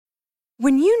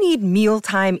When you need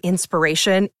mealtime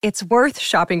inspiration, it's worth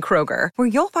shopping Kroger, where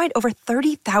you'll find over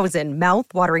 30,000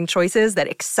 mouth-watering choices that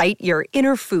excite your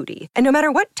inner foodie. And no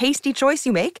matter what tasty choice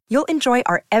you make, you'll enjoy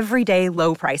our everyday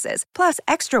low prices, plus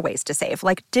extra ways to save,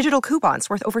 like digital coupons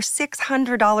worth over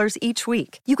 $600 each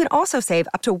week. You can also save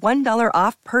up to $1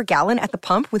 off per gallon at the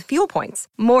pump with fuel points.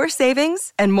 More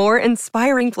savings and more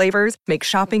inspiring flavors make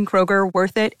shopping Kroger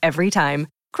worth it every time.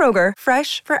 Kroger,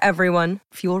 fresh for everyone.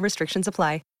 Fuel restrictions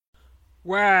apply.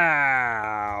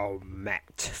 Wow,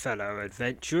 met, fellow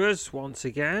adventurers, once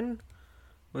again.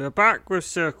 We are back with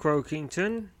Sir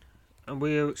Croakington, and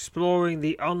we are exploring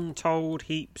the untold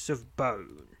heaps of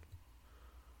bone.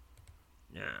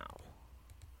 Now,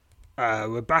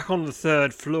 we're back on the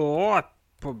 3rd floor. I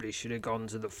probably should have gone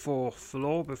to the 4th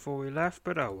floor before we left,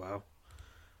 but oh well.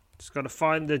 Just got to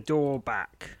find the door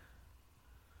back.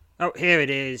 Oh, here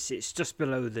it is. It's just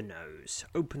below the nose.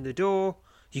 Open the door.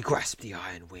 You grasp the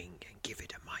iron wing and give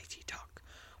it a mighty tug.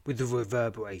 With a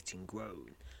reverberating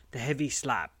groan, the heavy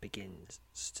slab begins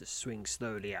to swing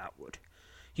slowly outward.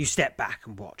 You step back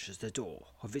and watch as the door,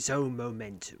 of its own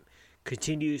momentum,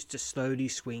 continues to slowly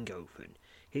swing open,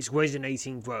 its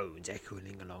resonating groans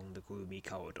echoing along the gloomy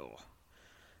corridor.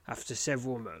 After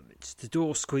several moments, the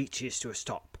door screeches to a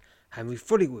stop, and we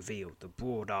fully reveal the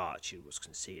broad arch it was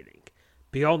concealing.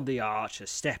 Beyond the arch, a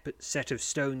set of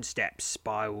stone steps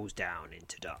spirals down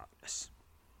into darkness.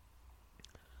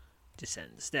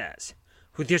 Descend the stairs.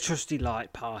 With your trusty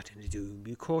light parting the doom,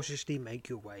 you cautiously make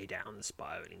your way down the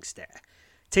spiralling stair,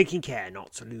 taking care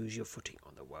not to lose your footing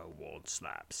on the well-worn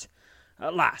slabs.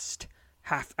 At last,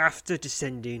 after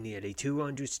descending nearly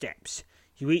 200 steps,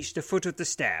 you reach the foot of the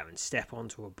stair and step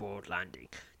onto a broad landing.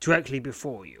 Directly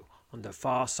before you, on the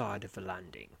far side of the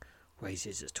landing,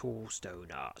 raises a tall stone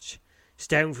arch.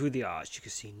 Staring through the arch, you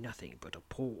can see nothing but a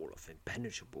pall of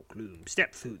impenetrable gloom.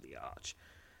 Step through the arch.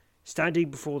 Standing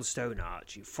before the stone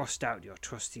arch, you thrust out your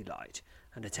trusty light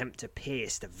and attempt to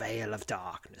pierce the veil of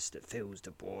darkness that fills the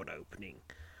broad opening.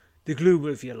 The gloom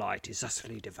of your light is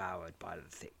utterly devoured by the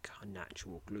thick,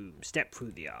 unnatural gloom. Step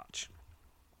through the arch.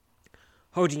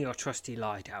 Holding your trusty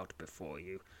light out before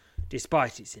you,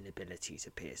 despite its inability to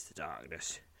pierce the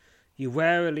darkness, you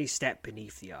warily step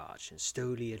beneath the arch and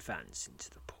slowly advance into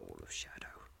the pall of shadow.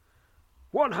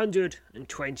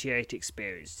 128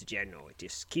 experience to general. It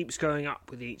just keeps going up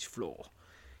with each floor.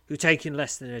 You're taking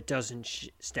less than a dozen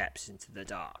steps into the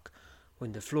dark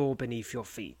when the floor beneath your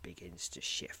feet begins to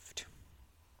shift.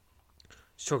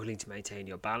 Struggling to maintain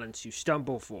your balance, you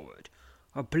stumble forward,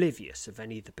 oblivious of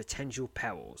any of the potential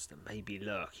perils that may be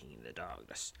lurking in the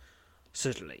darkness.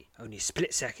 Suddenly, only a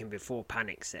split second before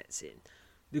panic sets in,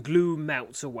 the gloom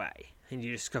melts away, and you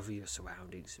discover your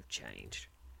surroundings have changed.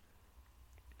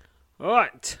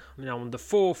 Alright, I'm now on the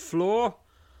 4th floor.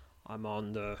 I'm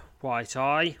on the right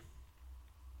eye.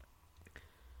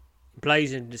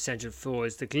 Blazing in the centre of the floor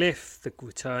is the glyph, the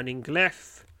returning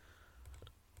glyph.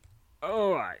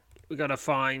 Alright, we gotta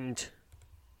find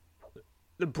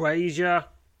the brazier,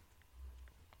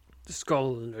 the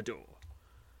skull, and the door.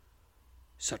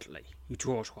 Suddenly, you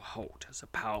draw to a halt as a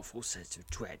powerful sense of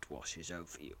dread washes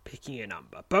over you, picking a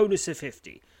number. Bonus of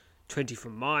 50. 20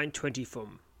 from mind, 20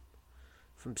 from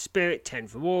spirit, 10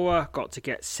 from aura. Got to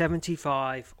get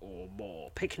 75 or more.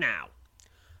 Pick now.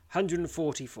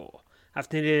 144.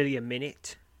 After nearly a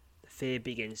minute, the fear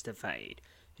begins to fade,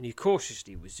 and you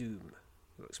cautiously resume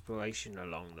your exploration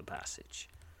along the passage.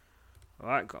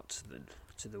 Alright, got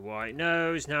to the right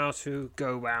nose. Now to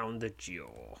go round the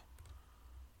jaw.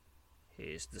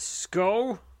 Here's the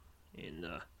skull in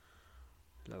the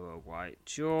lower right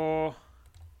jaw.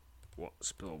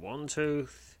 Explore one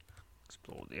tooth.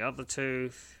 Explore the other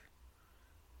tooth.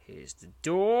 Here's the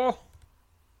door.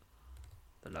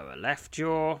 The lower left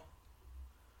jaw.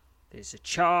 There's a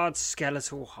charred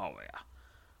skeletal horror.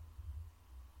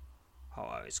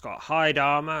 It's got hide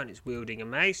armor and it's wielding a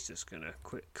mace. Just gonna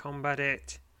quick combat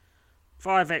it.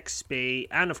 5 XP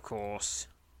and of course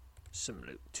some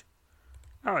loot.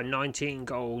 Oh, 19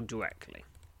 gold directly.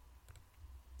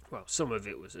 Well, some of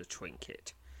it was a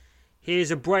trinket.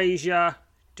 Here's a brazier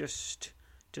just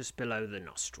below the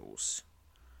nostrils.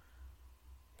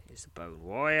 Here's the bone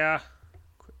warrior.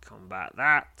 Quick combat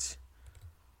that.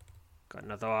 Got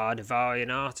another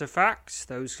Ardevarian artifact.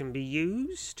 Those can be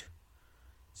used.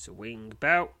 It's a wing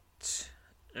belt.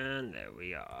 And there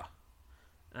we are.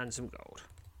 And some gold.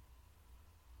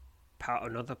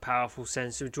 Another powerful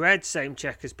sense of dread. Same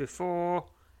check as before.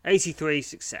 83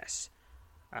 success.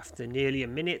 After nearly a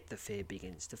minute, the fear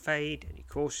begins to fade, and you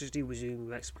cautiously resume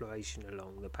your exploration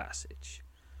along the passage.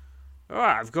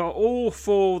 Alright, I've got all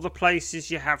 4 of the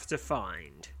places you have to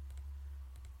find.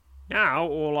 Now,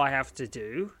 all I have to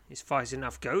do is fight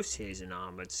enough ghosts. Here's an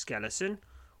armoured skeleton,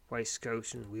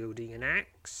 waistcoat and wielding an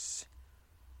axe.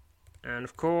 And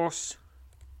of course,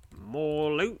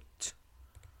 more loot.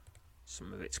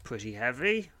 Some of it's pretty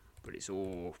heavy, but it's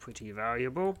all pretty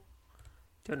valuable.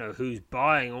 Don't know who's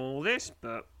buying all this,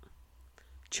 but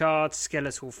charred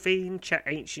skeletal fiend,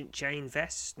 ancient chain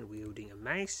vest and wielding a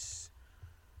mace.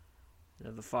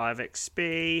 Another 5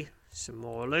 XP, some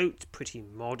more loot, pretty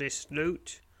modest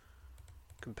loot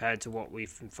compared to what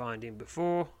we've been finding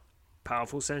before.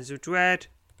 Powerful sense of dread,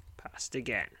 passed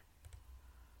again.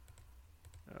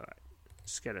 Alright,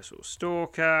 skeletal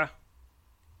stalker.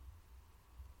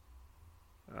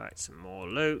 Alright, some more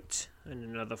loot and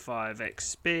another 5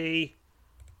 XP.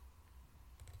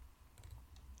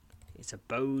 It's a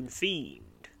bone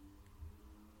fiend.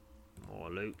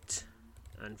 More loot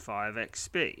and 5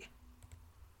 XP.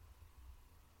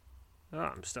 Oh,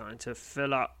 I'm starting to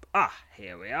fill up. Ah,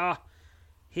 here we are.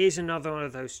 Here's another one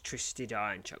of those twisted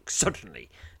iron chunks. Suddenly,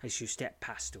 as you step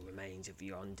past the remains of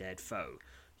your undead foe,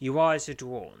 your eyes are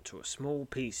drawn to a small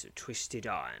piece of twisted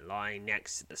iron lying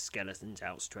next to the skeleton's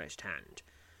outstretched hand.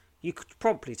 You could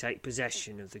promptly take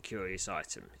possession of the curious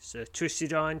item. It's a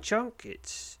twisted iron chunk.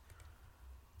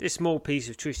 This small piece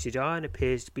of twisted iron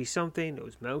appears to be something that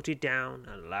was melted down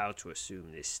and allowed to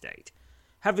assume this state.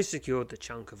 Having secured the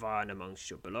chunk of iron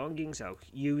amongst your belongings, I'll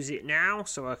use it now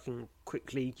so I can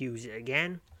quickly use it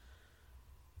again.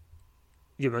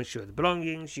 Amongst your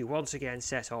belongings, you once again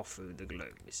set off through the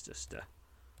gloom. It's just a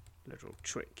little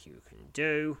trick you can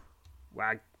do.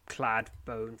 Wag-clad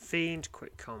bone fiend,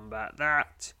 quick combat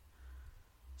that.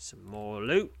 Some more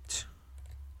loot.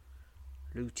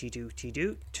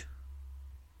 Looty-dooty-doot.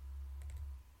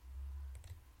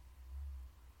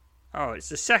 Oh, it's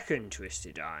the second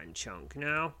twisted iron chunk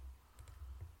now.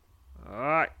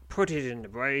 Alright, put it in the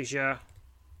brazier.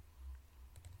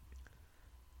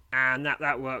 And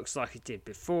that works like it did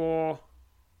before.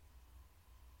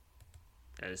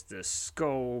 There's the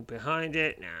skull behind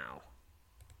it now.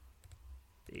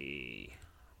 Wait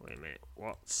a minute,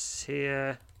 what's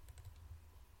here?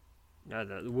 No,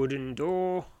 the wooden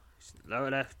door.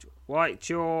 Lower left. White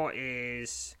jaw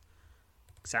is...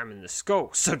 Examine the skull.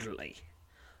 Suddenly,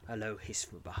 a low hiss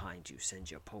from behind you sends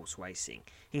your pulse racing.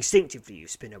 Instinctively, you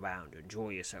spin around and draw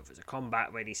yourself as a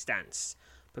combat-ready stance,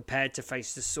 prepared to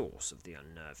face the source of the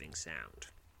unnerving sound.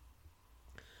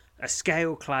 A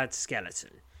scale-clad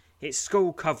skeleton, its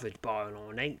skull covered by an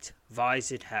ornate,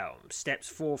 visored helm, steps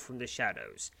forth from the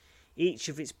shadows, each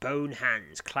of its bone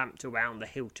hands clamped around the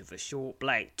hilt of a short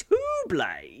blade. 2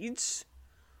 blades?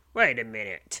 Wait a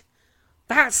minute.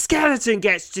 That skeleton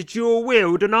gets to dual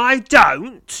wield and I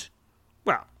don't?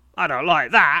 Well, I don't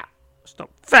like that. It's not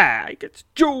fair. He gets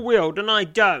dual wield and I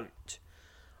don't.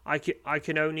 I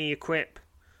can only equip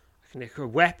a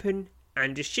weapon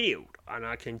and a shield, and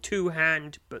I can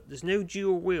two-hand, but there's no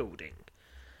dual wielding.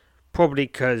 Probably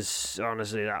because,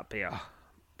 honestly, that'd be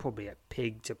probably a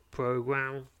pig to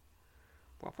program.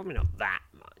 Well, probably not that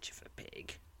much of a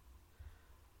pig.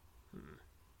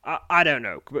 I don't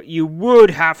know, but you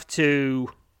would have to...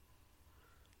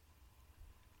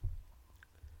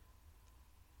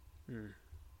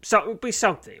 So it would be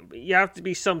something, but you have to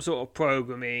be some sort of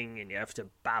programming, and you have to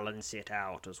balance it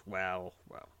out as well.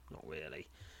 Well, not really,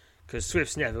 because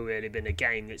Swift's never really been a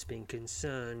game that's been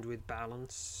concerned with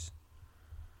balance.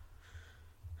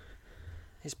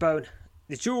 His bone,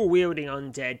 the dual-wielding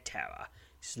undead terror,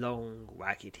 its long,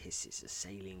 ragged hisses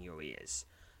assailing your ears,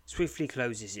 swiftly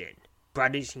closes in,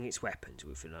 brandishing its weapons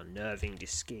with an unnerving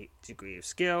degree of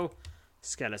skill.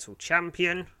 Skeletal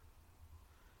champion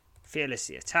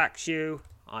fearlessly attacks you.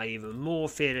 I even more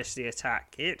fearlessly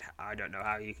attack it. I don't know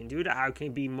how you can do that. How can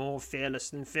you be more fearless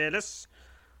than fearless?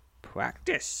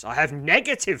 Practice. I have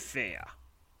negative fear.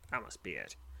 That must be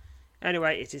it.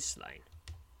 Anyway, it is slain.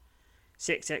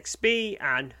 6 XP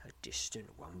and a distant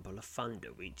rumble of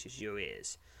thunder reaches your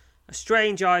ears. A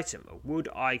strange item, a wood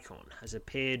icon, has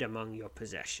appeared among your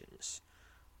possessions.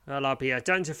 Well, I'll be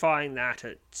identifying that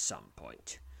at some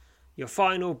point. Your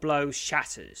final blow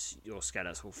shatters your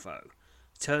skeletal foe,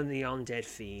 turn the undead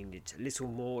fiend into little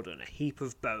more than a heap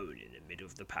of bone in the middle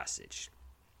of the passage.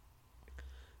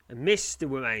 Amidst the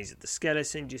remains of the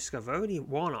skeleton, you discover only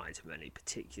one item of any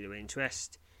particular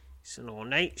interest. It's an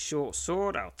ornate short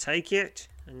sword. I'll take it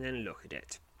and then look at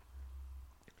it.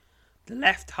 The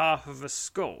left half of a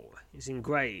skull is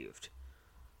engraved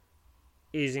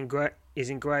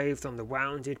on the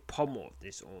rounded pommel of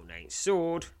this ornate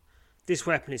sword. This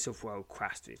weapon is of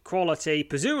well-crafted quality.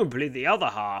 Presumably the other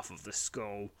half of the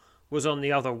skull was on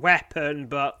the other weapon,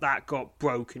 but that got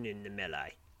broken in the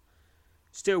melee.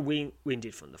 Still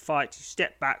winded from the fight, you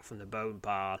step back from the bone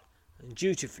pile and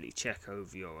dutifully check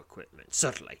over your equipment.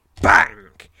 Suddenly, bang!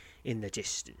 In the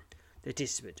distance, the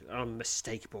distant,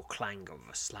 unmistakable clang of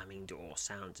a slamming door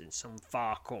sounds in some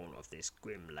far corner of this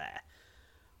grim lair.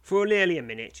 For nearly a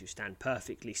minute you stand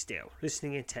perfectly still,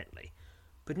 listening intently,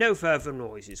 but no further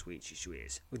noises reach your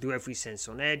ears. With your every sense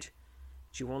on edge,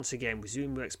 you once again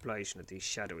resume your exploration of these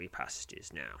shadowy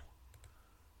passages now.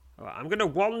 Alright, I'm going to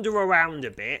wander around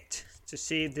a bit to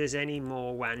see if there's any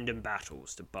more random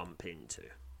battles to bump into.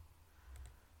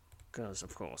 Because,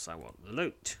 of course, I want the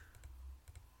loot.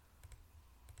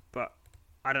 But,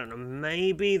 I don't know,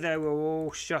 maybe they were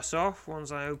all shut off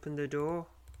once I opened the door?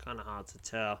 Kind of hard to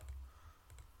tell.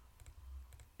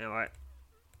 Anyway.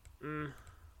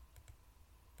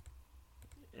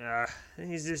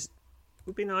 Is this...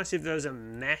 Would be nice if there was a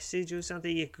message or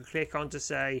something you could click on to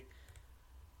say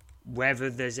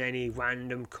whether there's any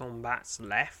random combats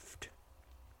left.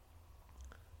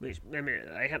 Which, I mean,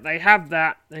 they have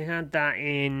that. They had that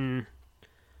in.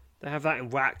 They have that in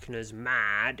Wagner's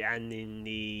Mad and in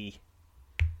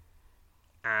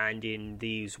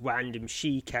these random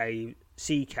sea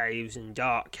caves and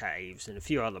dark caves and a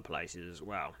few other places as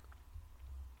well,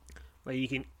 where you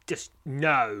can just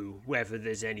know whether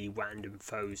there's any random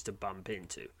foes to bump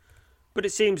into. But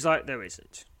it seems like there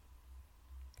isn't.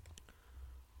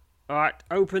 Alright,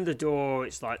 open the door,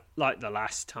 it's like the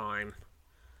last time.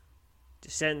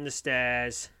 Descend the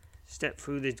stairs, step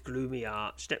through the gloomy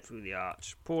arch,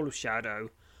 pool of shadow,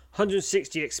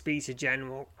 160 XP to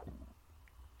general.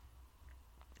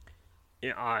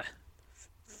 The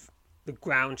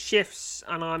ground shifts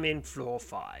and I'm in floor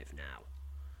 5 now.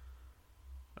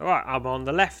 Alright, I'm on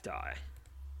the left eye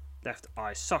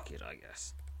socket, I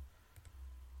guess.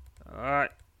 Alright,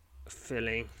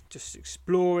 just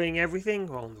exploring everything.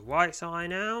 We're on the right eye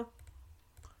now.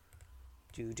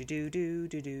 Do.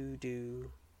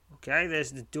 Okay,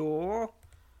 there's the door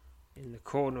in the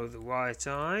corner of the right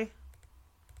eye.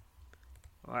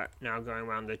 Alright, now going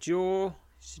around the jaw.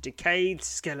 It's a decayed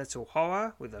skeletal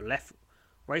horror with a left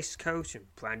waistcoat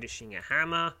and brandishing a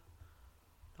hammer.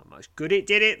 Not much good it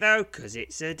did it though, because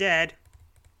it's a dead.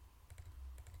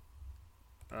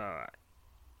 Alright.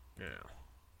 Now.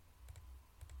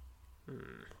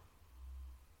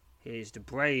 Here's the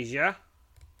brazier.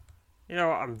 You know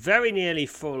what, I'm very nearly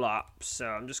full up, so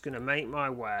I'm just going to make my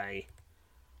way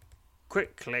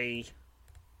quickly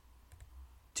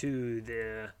to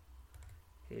the...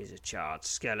 Here's a charred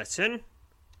skeleton.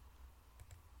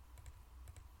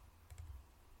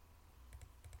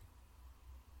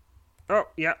 Oh,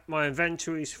 yeah, my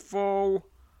inventory's full.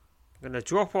 I'm going to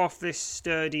drop off this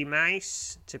sturdy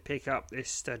mace to pick up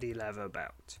this sturdy leather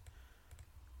belt.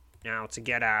 Now to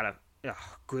get out of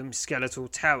grim skeletal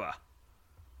terror.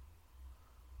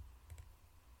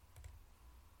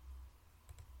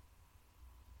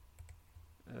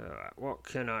 Alright, what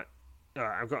can I...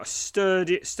 Alright, I've got a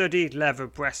sturdy leather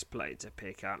breastplate to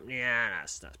pick up. Yeah,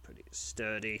 that's pretty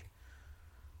sturdy.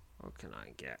 What can I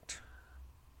get?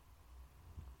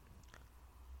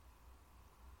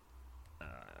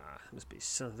 Must be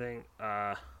something.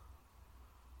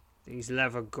 These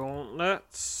leather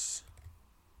gauntlets.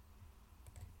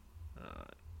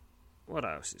 What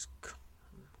else is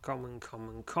common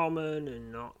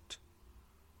and not?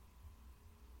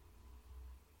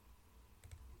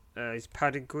 These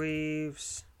padded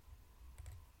greaves.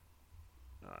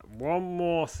 One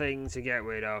more thing to get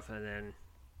rid of, and then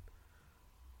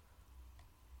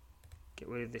get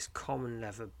rid of this common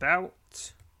leather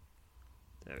belt.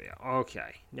 There we are.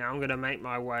 Okay, now I'm going to make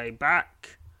my way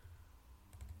back.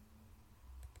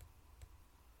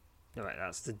 No, wait,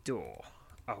 that's the door.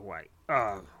 Oh, wait.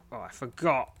 Oh, I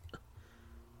forgot. It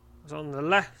was on the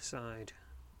left side.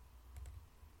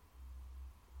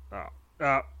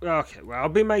 Okay, well, I'll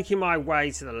be making my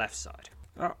way to the left side.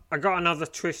 Oh, I got another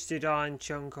twisted iron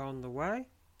chunk on the way.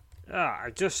 I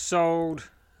just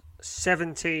sold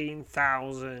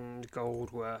 17,000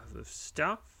 gold worth of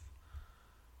stuff.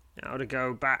 Now to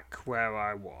go back where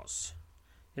I was.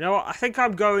 You know what? I think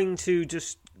I'm going to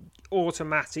just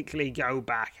automatically go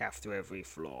back after every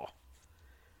floor.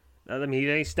 I mean,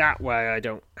 at least that way I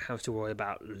don't have to worry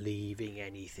about leaving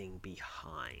anything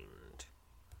behind.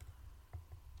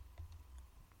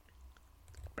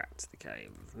 Back to the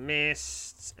Cave of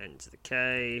Mists. Enter the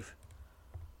cave.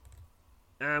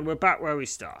 And we're back where we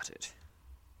started.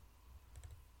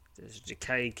 There's a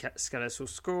decayed skeletal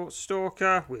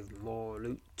stalker with more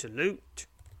loot to loot.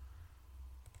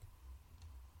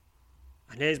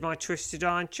 And here's my twisted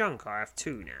iron chunk. I have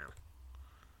 2 now.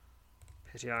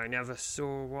 Pity I never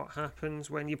saw what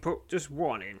happens when you put just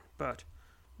 1 in, but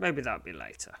maybe that'll be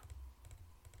later.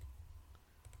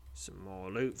 Some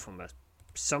more loot from a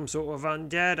some sort of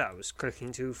undead. I was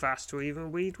clicking too fast to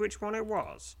even read which one it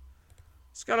was.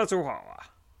 Skeletal horror.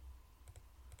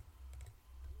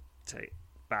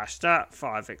 Bash that,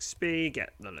 5 XP,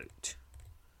 get the loot.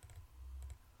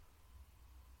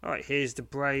 Alright, here's the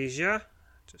brazier.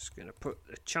 Just going to put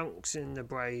the chunks in the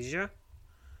brazier.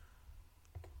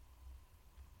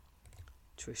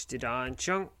 Twisted iron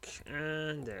chunk,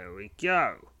 and there we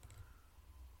go.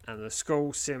 And the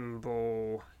skull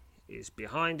symbol is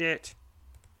behind it.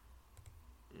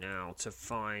 Now to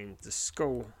find the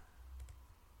skull.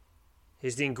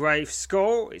 Here's the engraved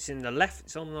skull. It's on the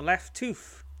left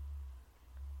tooth.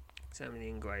 Examine the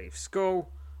engraved skull.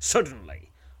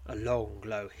 Suddenly, a long,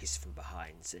 low hiss from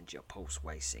behind sends your pulse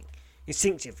racing.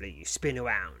 Instinctively, you spin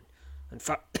around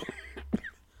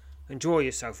and draw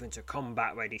yourself into a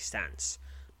combat-ready stance,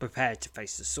 prepared to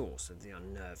face the source of the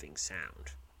unnerving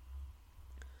sound.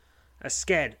 A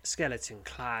skeleton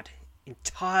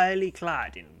entirely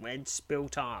clad in red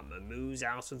spilt armour, moves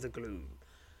out of the gloom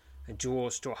and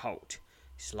draws to a halt,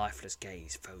 his lifeless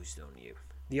gaze frozen on you.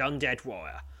 The undead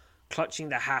warrior, clutching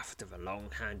the haft of a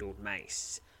long-handled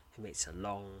mace, emits a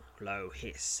long, low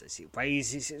hiss as he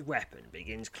raises his weapon and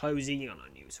begins closing in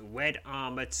on you. It's a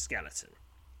red-armoured skeleton.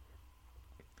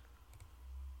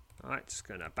 Alright, just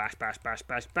gonna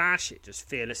bash. It just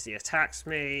fearlessly attacks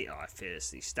me. I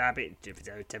fearlessly stab it.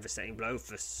 Devastating blow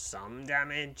for some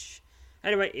damage.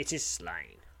 Anyway, it is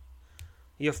slain.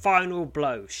 Your final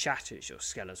blow shatters your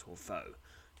skeletal foe.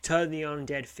 Turn the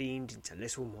undead fiend into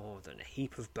little more than a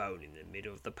heap of bone in the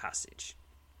middle of the passage.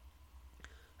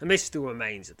 Amidst the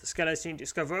remains of the skeleton, you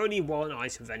discover only one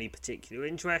item of any particular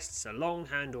interest. It's a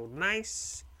long-handled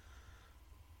mace.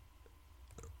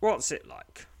 What's it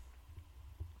like?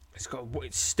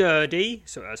 It's sturdy,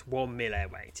 so it has 1 melee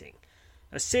rating.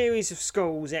 A series of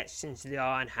skulls etched into the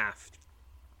iron haft.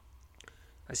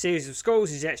 A series of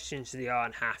skulls is etched into the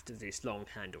iron haft of this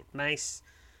long-handled mace.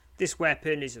 This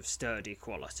weapon is of sturdy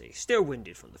quality. Still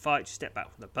winded from the fight, you step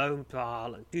back from the bone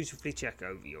pile and beautifully check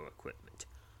over your equipment.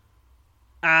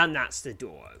 And that's the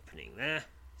door opening there.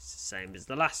 It's the same as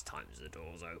the last time the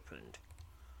doors opened.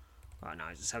 Right, now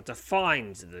I just have to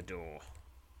find the door.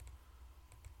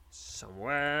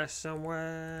 Somewhere,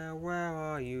 where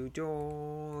are you,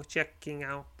 door? Checking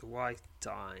out the white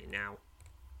eye now.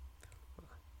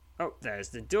 Oh, there's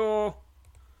the door.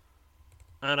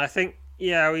 And I think,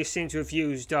 yeah, we seem to have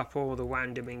used up all the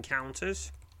random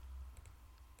encounters.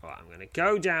 Right, I'm going to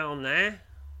go down there.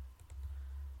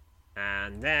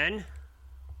 And then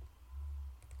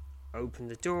open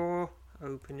the door.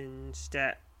 Opening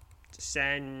step.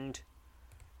 Descend.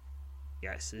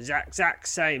 Yes, exact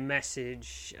same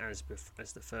message as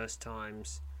the first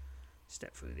times.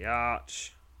 Step through the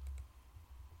arch.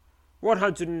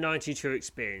 192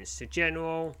 experience to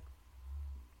general.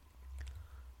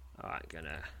 Alright,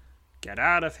 gonna get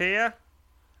out of here.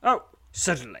 Oh,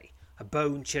 suddenly, a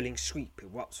bone-chilling shriek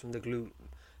erupts from the gloom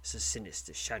as a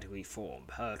sinister, shadowy form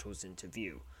hurtles into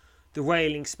view. The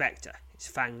wailing spectre, his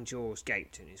fanged jaws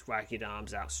gaped and his ragged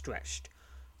arms outstretched,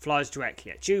 flies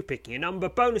directly at you, picking a number.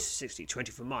 Bonus 60,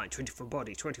 20 from mind, 20 from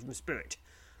body, 20 from spirit.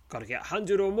 Gotta get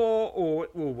 100 or more, or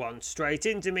it will run straight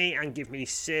into me and give me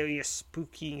serious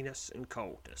spookiness and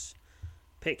coldness.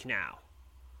 Pick now.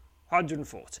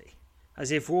 140.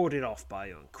 As if warded off by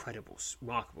your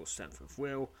remarkable strength of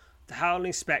will, the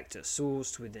howling spectre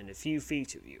soars to within a few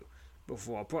feet of you,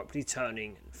 before abruptly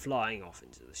turning and flying off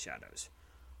into the shadows.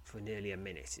 For nearly a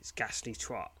minute, its ghastly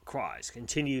cries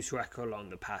continue to echo along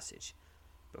the passage,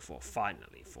 before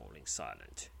finally falling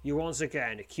silent. You're once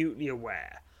again acutely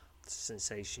aware of the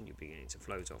sensation you're beginning to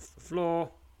float off the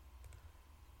floor.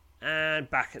 And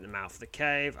back at the mouth of the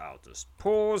cave, I'll just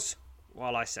pause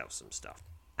while I sell some stuff.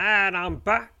 And I'm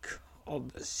back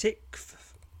on the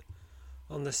sixth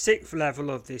level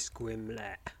of this grim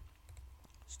lair.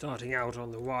 Starting out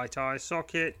on the right eye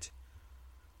socket.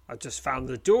 I've just found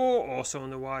the door, also on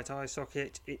the right eye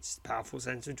socket. It's the powerful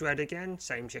sense of dread again.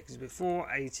 Same check as before.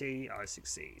 80, I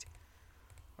succeed.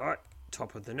 Alright,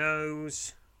 top of the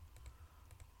nose.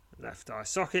 Left eye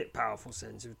socket, powerful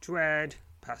sense of dread.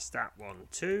 Past that one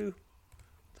too.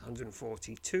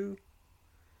 142.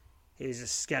 Here's a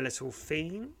skeletal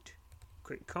fiend.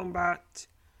 Quick combat.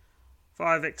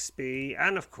 5 XP.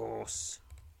 And of course,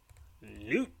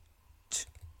 loot.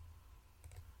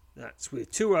 That's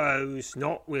with 2 O's,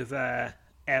 not with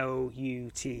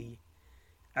L-U-T-E,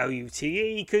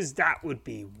 because that would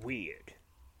be weird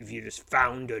if you just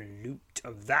found a loot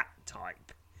of that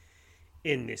type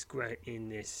in this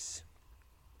place.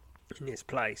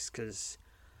 Because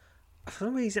for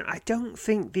some reason, I don't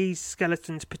think these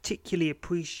skeletons particularly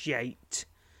appreciate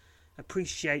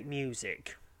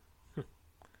music.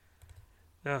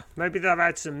 Maybe they've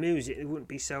had some music, they wouldn't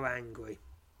be so angry.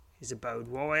 Here's a bowed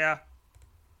warrior.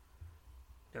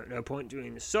 No point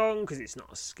doing the song because it's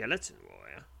not a skeleton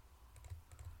warrior.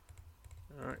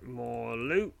 Alright, more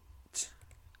loot.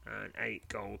 And 8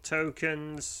 gold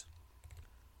tokens.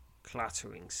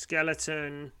 Clattering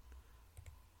skeleton.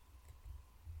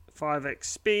 5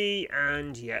 XP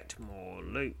and yet more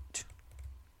loot.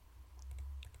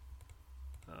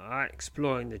 Alright,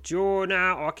 exploring the jaw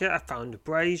now. Okay, I found a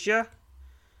brazier.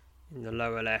 In the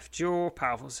lower left jaw,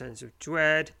 powerful sense of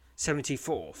dread.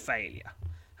 74, failure.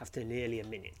 After nearly a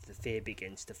minute, the fear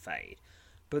begins to fade.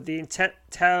 But the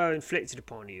terror inflicted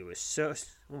upon you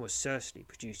almost certainly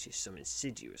produces some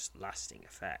insidious, lasting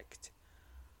effect.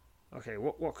 Okay,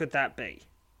 what could that be?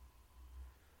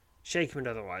 Shaken but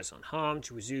otherwise unharmed,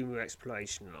 you resume your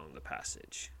exploration along the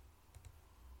passage.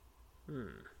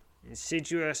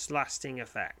 Insidious, lasting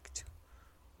effect.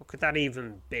 What could that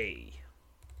even be?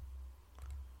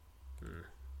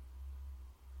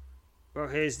 Well,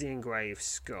 here's the engraved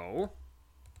skull.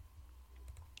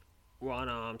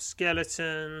 One-armed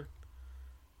skeleton.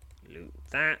 Loot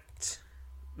that.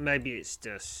 Maybe it's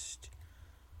just...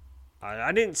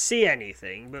 I didn't see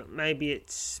anything, but maybe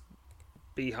it's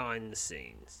behind the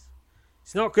scenes.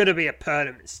 It's not going to be a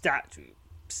permanent stat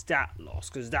loss,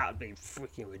 because that would be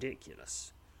freaking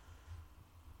ridiculous.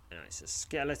 It's a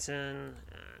skeleton,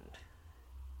 and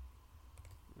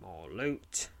more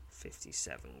loot.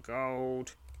 57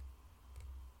 gold.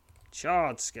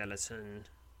 Charred skeleton.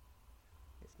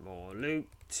 More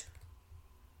loot.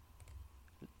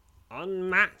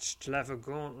 Unmatched leather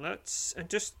gauntlets. And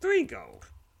just 3 gold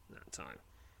that time.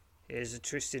 Here's a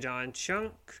twisted iron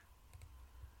chunk.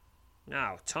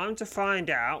 Now, time to find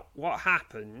out what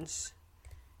happens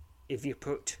if you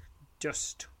put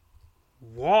just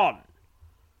 1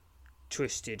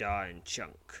 twisted iron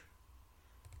chunk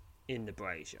in the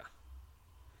brazier.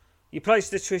 You place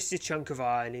the twisted chunk of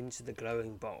iron into the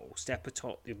glowing bowl, step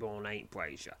atop the ornate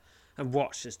brazier, and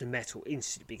watch as the metal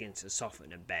instantly begins to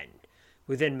soften and bend.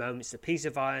 Within moments, the piece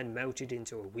of iron melted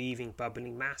into a weaving,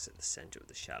 bubbling mass at the centre of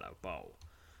the shallow bowl.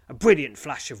 A brilliant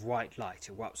flash of white light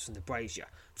erupts from the brazier,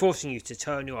 forcing you to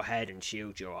turn your head and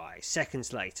shield your eyes.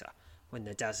 Seconds later, when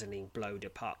the dazzling glow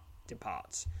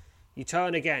departs, you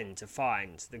turn again to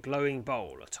find the glowing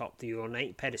bowl atop the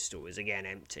ornate pedestal is again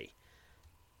empty.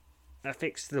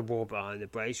 Affixed to the wall behind the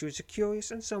brazier is a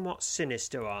curious and somewhat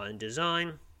sinister iron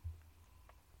design.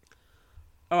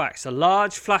 Alright, so a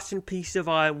large flattened piece of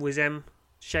iron was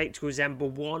shaped to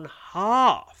resemble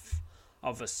 1/2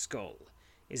 of a skull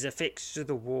is affixed to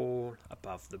the wall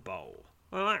above the bowl.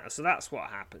 Alright, so that's what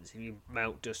happens if you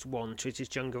melt just 1 twisted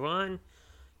chunk of iron.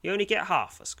 You only get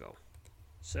half a skull.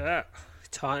 So,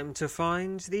 time to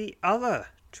find the other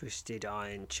twisted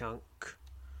iron chunk.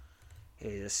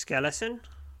 Here's a skeleton.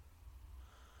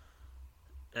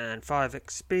 And 5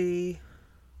 XP.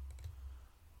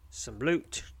 Some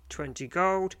loot. 20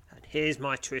 gold. And here's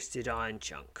my twisted iron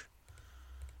chunk.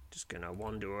 Just going to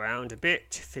wander around a bit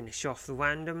to finish off the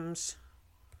randoms.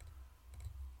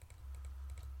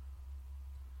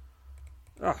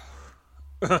 Oh.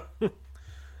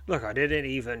 Look, I didn't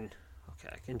even...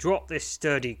 Okay, I can drop this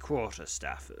sturdy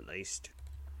quarterstaff at least.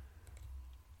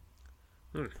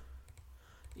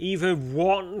 Even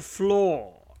 1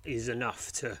 floor is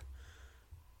enough to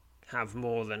have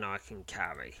more than I can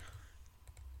carry.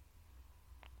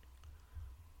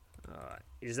 Alright,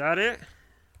 is that it?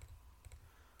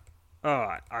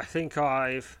 Alright, I think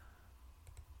I'm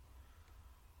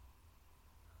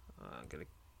going to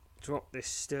drop this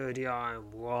sturdy iron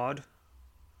rod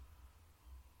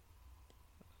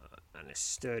and a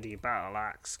sturdy battle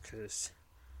axe, because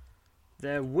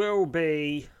there will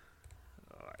be...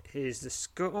 Alright, here's the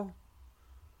skull.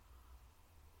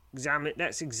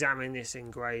 Let's examine this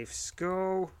engraved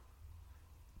skull.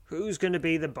 Who's going to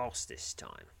be the boss this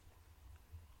time?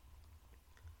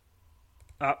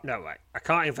 Oh, no, wait. I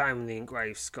can't examine the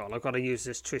engraved skull. I've got to use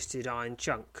this twisted iron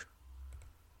chunk.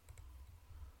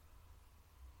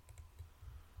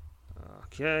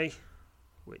 Okay.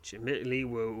 Which admittedly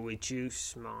will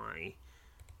reduce my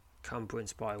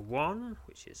encumbrance by 1,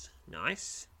 which is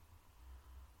nice.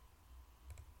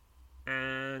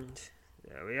 And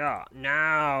there we are.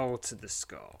 Now to the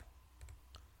skull.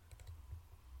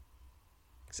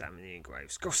 Examine the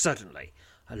engraved skull. Suddenly,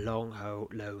 a long,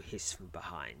 low hiss from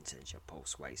behind sends your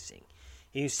pulse racing.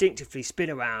 You instinctively spin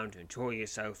around and draw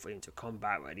yourself into a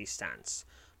combat-ready stance,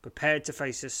 prepared to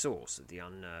face the source of the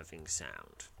unnerving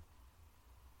sound.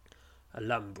 A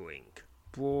lumbering,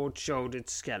 broad-shouldered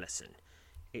skeleton,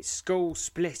 its skull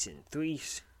split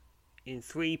in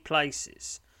three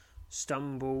places,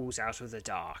 stumbles out of the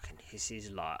dark and hisses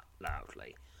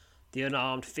loudly. The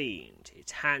unarmed fiend,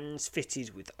 its hands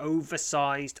fitted with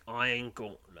oversized iron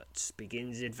gauntlets,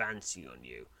 begins advancing on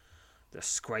you, the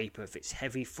scrape of its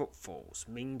heavy footfalls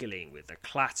mingling with the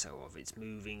clatter of its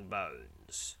moving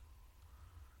bones.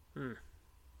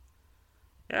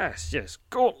 Yes,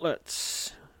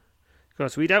 gauntlets.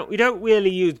 Because we don't really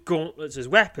use gauntlets as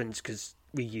weapons, because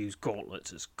we use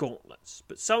gauntlets as gauntlets.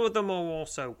 But some of them are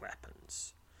also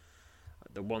weapons.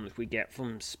 Like the ones we get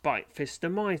from Spite Fist the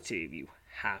Mighty if you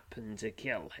happen to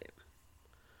kill him.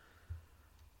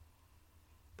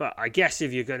 But I guess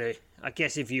if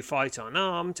you fight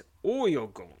unarmed, all your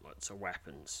gauntlets are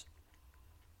weapons.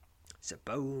 It's a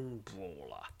bone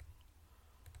brawler.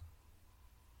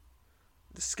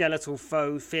 The skeletal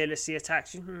foe fearlessly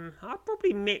attacks you. I'll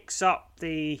probably mix up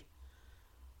the.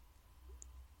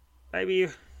 Maybe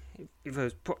if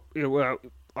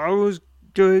I was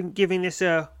giving this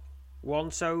a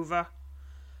once over,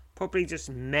 probably just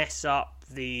mess up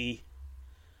the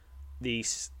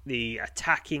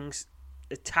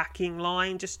attacking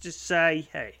line, just to say,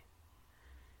 hey,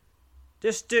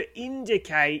 just to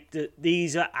indicate that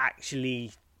these are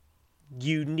actually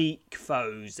unique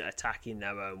foes that attack in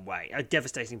their own way. A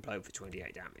devastating blow for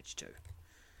 28 damage too.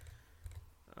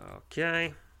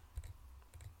 Okay.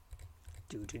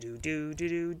 Do.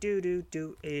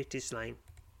 It is slain.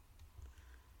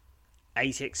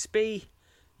 8 XP.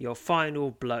 Your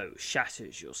final blow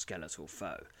shatters your skeletal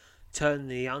foe. Turn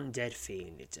the undead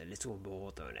fiend into little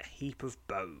more than a heap of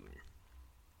bone.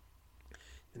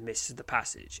 In the midst of the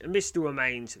passage, amidst the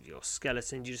remains of your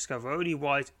skeleton, you discover only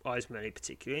wise many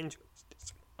particular injuries.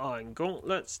 Iron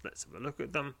gauntlets, let's have a look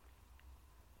at them.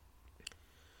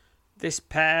 This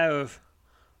pair of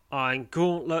iron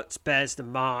gauntlets bears the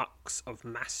marks of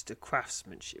master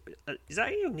craftsmanship. Is that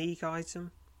a unique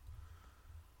item?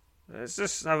 Let's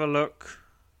just have a look.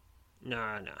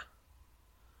 No,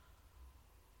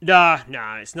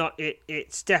 it's not.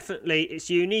 It's definitely, it's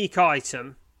a unique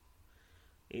item.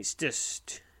 It's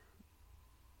just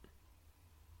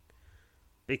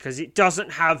because it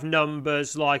doesn't have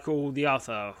numbers like all the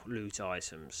other loot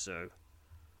items. So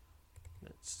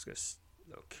let's just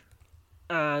look.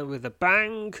 And with a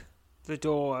bang,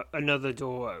 another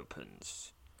door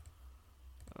opens.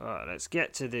 Alright, let's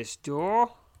get to this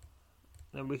door.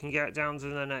 Then we can get down to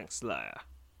the next layer.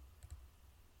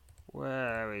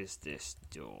 Where is this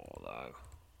door, though?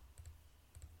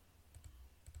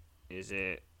 Is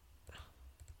it?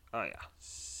 Oh, yeah.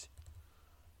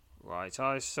 Right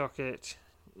eye socket.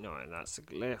 No, that's a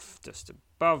glyph. Just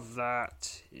above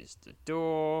that is the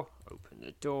door. Open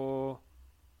the door.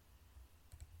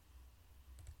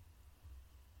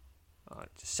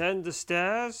 Alright, descend the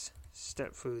stairs.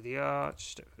 Step through the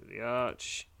arch.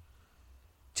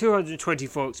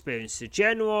 224 experience to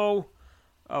general.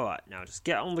 Alright, now just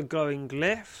get on the glowing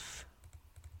glyph.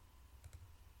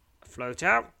 Float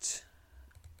out.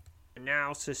 And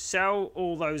now to sell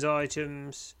all those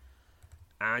items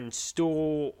and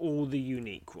store all the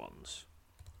unique ones.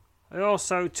 I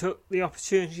also took the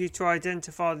opportunity to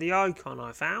identify the icon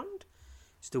I found.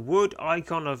 It's the wood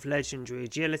icon of legendary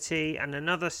agility and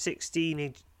another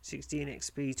 16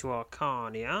 XP to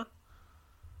Arcania.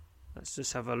 Let's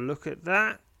just have a look at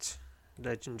that.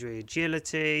 Legendary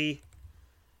agility.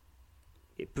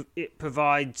 It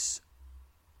provides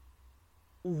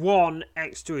 1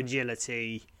 extra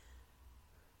agility.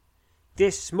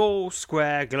 This small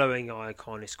square glowing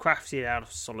icon is crafted out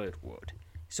of solid wood.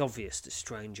 It's obvious the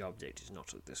strange object is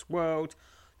not of this world.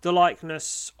 The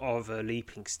likeness of a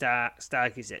leaping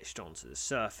stag is etched onto the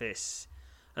surface.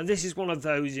 And this is one of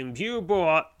those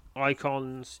imbuable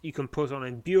icons you can put on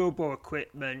imbuable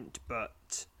equipment,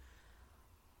 but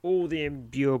all the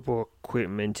imbuable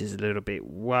equipment is a little bit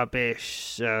rubbish,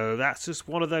 so that's just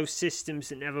one of those systems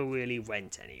that never really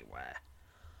went anywhere.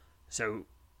 So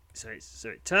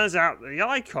it turns out that the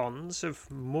icons have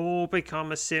more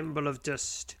become a symbol of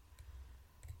just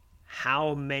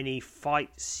how many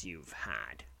fights you've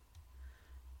had.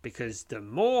 Because the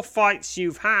more fights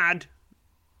you've had,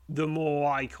 the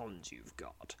more icons you've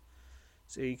got.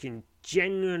 So you can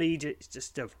generally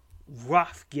just a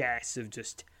rough guess of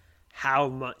just how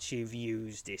much you've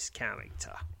used this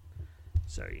character.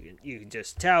 So you can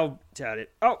just tell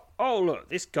it, oh look,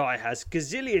 this guy has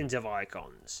gazillions of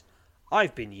icons.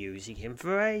 I've been using him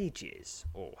for ages.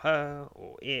 Or her,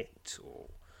 or it, or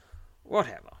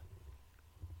whatever.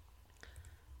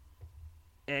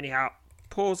 Anyhow,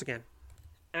 pause again.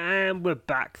 And we're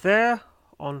back there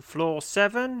on floor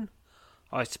 7.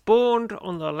 I spawned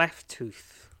on the left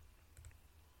tooth.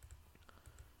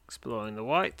 Exploring the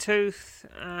right tooth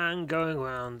and going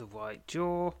round the right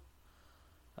jaw.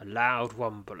 A loud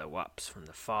rumble erupts from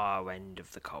the far end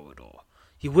of the corridor.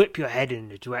 You whip your head in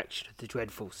the direction of the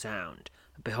dreadful sound,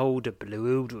 and behold a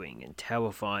bewildering and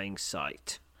terrifying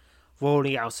sight.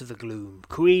 Rolling out of the gloom,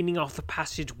 careening off the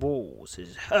passage walls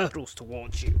as it hurtles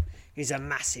towards you, is a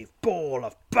massive ball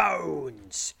of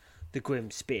bones. The grim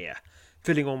spear,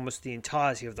 filling almost the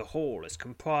entirety of the hall, is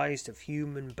comprised of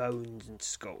human bones and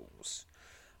skulls.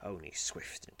 Only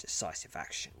swift and decisive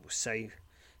action will save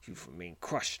you from being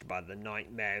crushed by the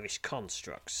nightmarish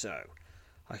construct, so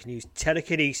I can use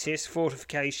telekinesis,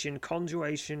 fortification,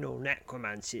 conjuration, or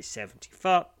necromancy at 70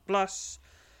 plus,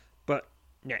 but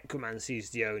necromancy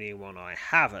is the only one I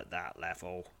have at that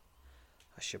level.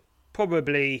 I should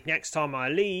probably, next time I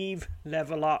leave,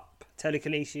 level up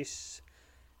telekinesis,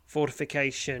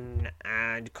 fortification,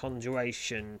 and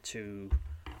conjuration to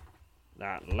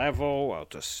that level. I'll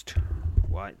just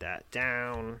write that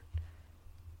down.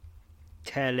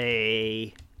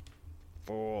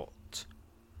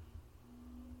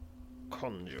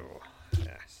 Conjure.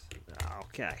 Yes.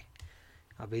 Okay.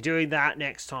 I'll be doing that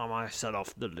next time I sell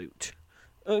off the loot.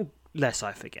 Unless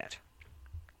I forget.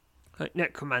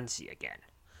 Necromancy again.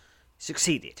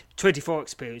 Succeeded. 24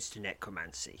 experience to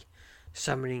necromancy.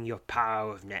 Summoning your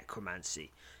power of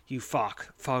necromancy, you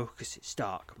focus its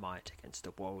dark might against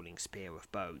the rolling spear of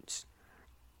bones.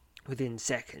 Within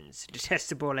seconds, the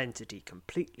detestable entity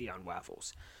completely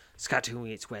unravels, scattering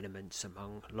its remnants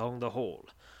along the hall,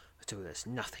 until there's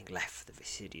nothing left of the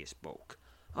insidious bulk.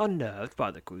 Unnerved by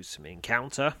the gruesome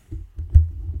encounter,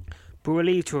 but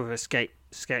relieved to have escaped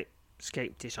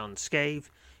it unscathed,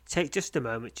 take just a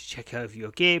moment to check over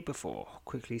your gear before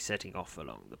quickly setting off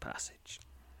along the passage.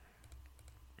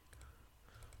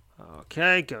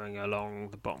 Okay, going along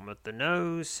the bottom of the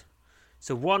nose.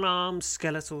 It's a one-armed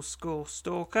skeletal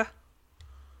stalker,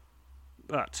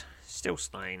 but still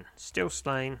slain.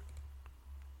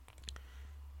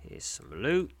 Here's some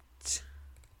loot.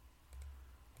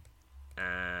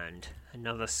 And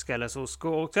another skeletal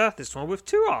stalker, this one with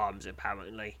 2 arms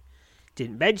apparently.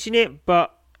 Didn't mention it,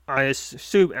 but I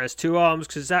assume it has 2 arms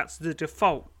because that's the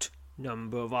default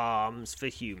number of arms for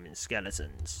human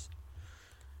skeletons.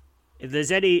 If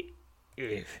there's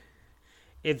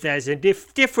a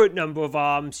different number of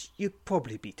arms, you'd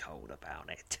probably be told about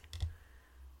it.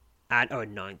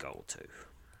 And 9 gold too.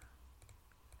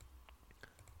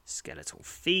 Skeletal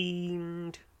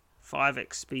Fiend, 5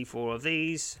 XP for all of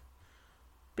these.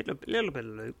 Little bit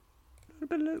of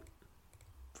loot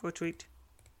for a treat.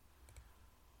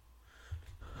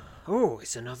 Oh,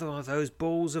 it's another one of those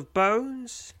balls of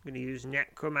bones. I'm going to use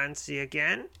necromancy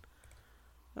again.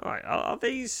 Alright, are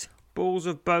these balls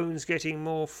of bones getting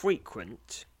more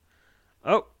frequent?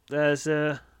 Oh, there's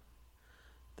the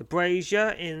brazier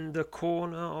in the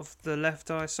corner of the left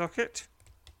eye socket.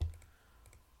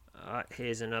 Alright,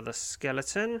 here's another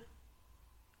skeleton.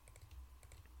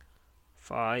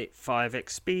 5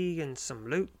 XP and some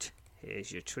loot.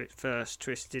 Here's your first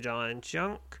twisted iron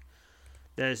chunk.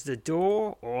 There's the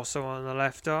door, also on the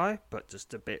left eye, but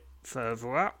just a bit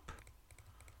further up.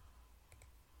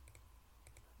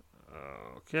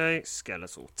 Okay,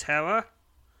 skeletal terror.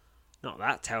 Not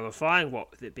that terrifying,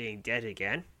 what with it being dead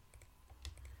again.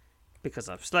 Because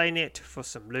I've slain it for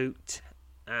some loot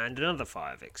and another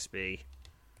 5 XP.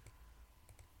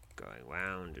 Going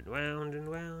round and round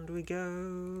and round we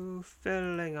go,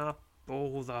 filling up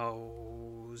all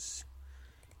those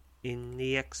in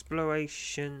the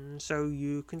exploration, so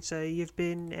you can say you've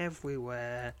been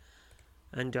everywhere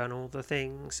and done all the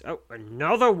things. Oh,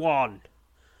 another one!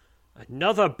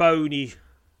 Another bone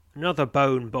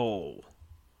ball.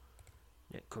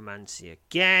 Necromancy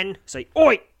again. Say,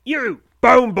 oi, you,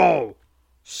 bone ball!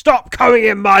 Stop coming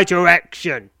in my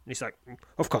direction! And he's like,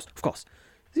 of course.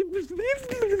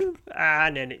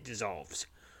 And then it dissolves.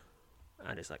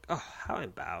 And it's like, oh, how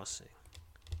embarrassing.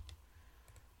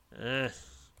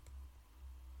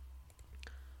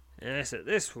 Yes, at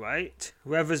this rate,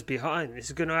 whoever's behind this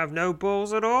is going to have no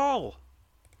balls at all.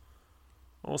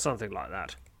 Or something like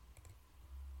that.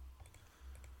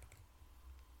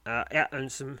 Yeah,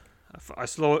 and some... I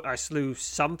slew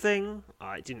something.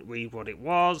 I didn't read what it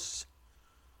was.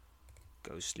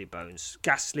 Ghastly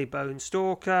Bone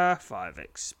Stalker, 5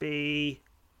 XP.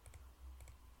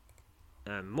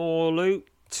 And more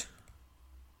loot.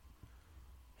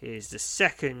 Here's the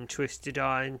second Twisted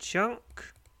Iron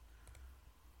chunk.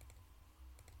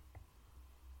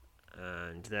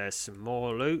 And there's some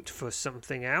more loot for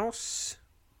something else.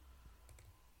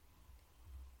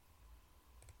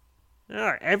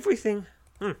 Alright, everything.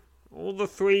 All the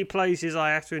 3 places I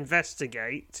have to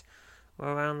investigate were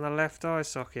around the left eye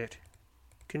socket.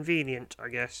 Convenient, I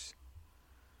guess.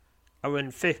 Oh,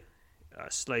 and I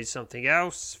slayed something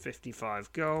else.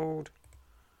 55 gold.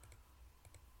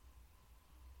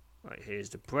 Right, here's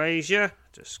the brazier.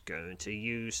 Just going to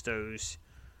use those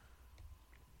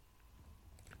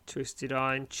twisted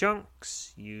iron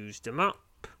chunks. Use them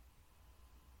up.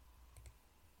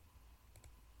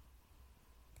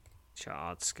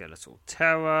 Charred skeletal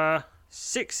terror.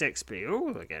 6 XP.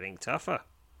 Oh, they're getting tougher.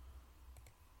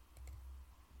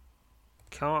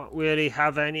 Can't really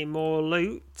have any more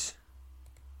loot.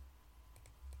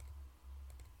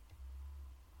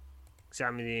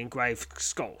 Examine the engraved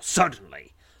skull.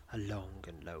 Suddenly, a long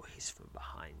and low hiss from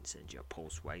behind sends your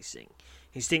pulse racing.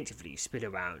 Instinctively, you spin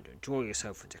around and draw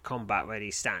yourself into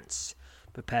combat-ready stance,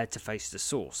 prepared to face the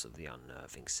source of the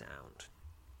unnerving sound.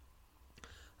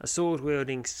 A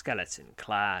sword-wielding skeleton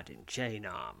clad in chain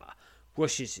armour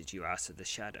rushes at you out of the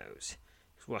shadows,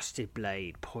 its rusted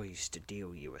blade poised to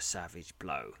deal you a savage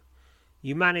blow.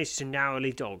 You manage to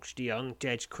narrowly dodge the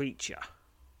undead creature's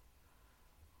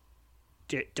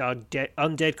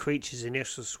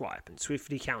initial swipe and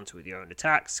swiftly counter with your own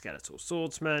attack. Skeletal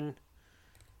swordsman.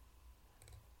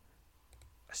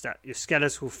 Your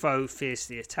skeletal foe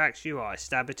fiercely attacks you. I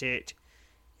stab at it.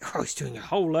 Oh, he's doing a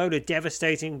whole load of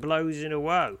devastating blows in a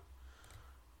row.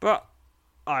 But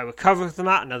I recover from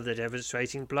that, another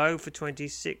devastating blow for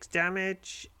 26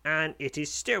 damage, and it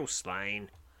is still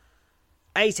slain.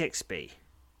 8 XP.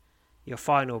 Your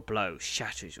final blow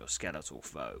shatters your skeletal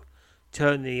foe,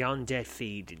 turning the undead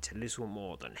fiend into little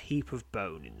more than a heap of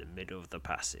bone in the middle of the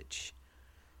passage.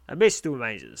 Amidst the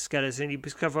remains of the skeleton, you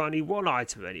discover only one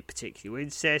item of any particular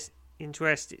interest.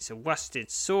 It's a rusted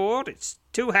sword. It's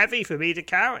too heavy for me to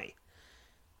carry.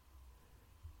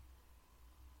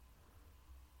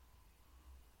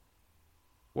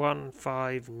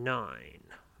 $159.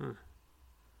 Wait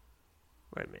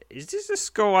a minute. Is this a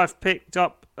skull I've picked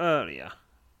up earlier?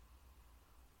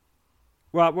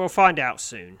 Right, we'll find out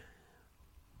soon.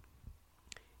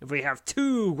 If we have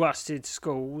 2 rusted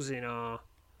skulls in our...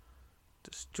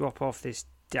 Just drop off this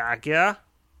dagger.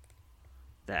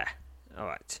 There.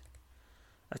 Alright.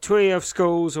 A trio of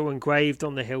skulls are engraved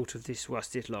on the hilt of this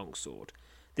rusted longsword.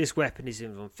 This weapon is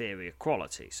of inferior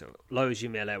quality, so it lowers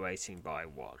your melee rating by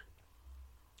 1.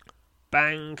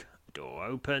 Bang. Door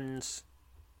opens.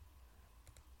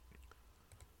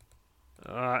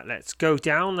 Alright, let's go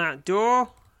down that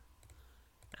door.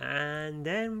 And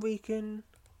then we can...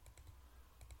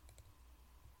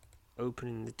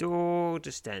 Opening the door,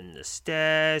 descend the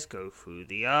stairs, go through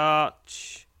the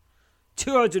arch.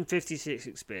 256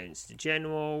 experience to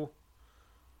general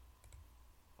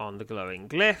on the glowing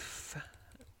glyph.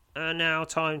 And now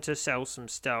time to sell some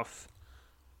stuff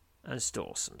and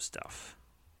store some stuff.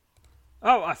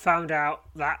 Oh, I found out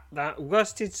that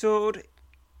rusted sword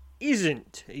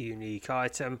isn't a unique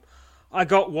item. I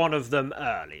got one of them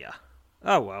earlier.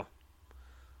 Oh well.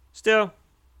 Still,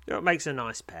 it makes a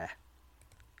nice pair.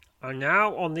 I'm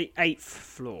now on the 8th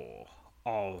floor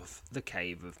of the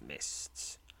Cave of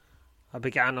Mists. I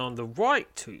began on the right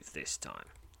tooth this time.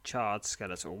 Charred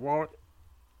skeletal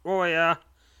warrior.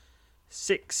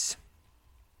 6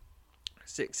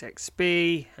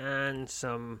 XP and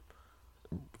some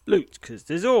loot, because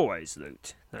there's always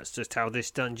loot. That's just how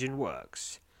this dungeon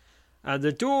works. And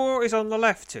the door is on the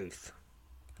left tooth.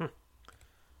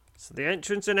 So the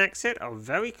entrance and exit are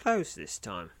very close this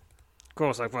time. Of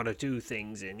course, I've got to do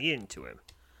things in the interim.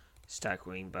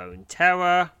 Staggering Bone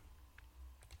Terror.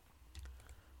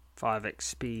 5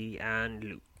 XP and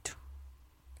loot.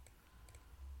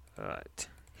 Alright.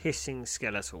 Hissing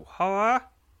Skeletal Horror.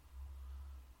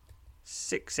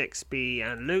 6 XP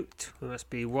and loot. We must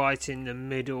be right in the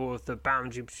middle of the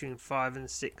boundary between 5 and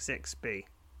 6 XP.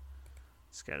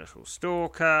 Skeletal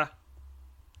Stalker.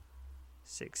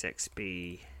 6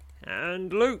 XP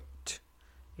and loot.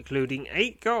 Including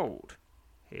 8 gold.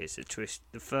 Here's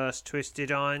the first twisted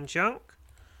iron chunk.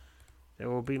 There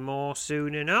will be more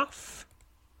soon enough.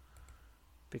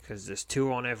 Because there's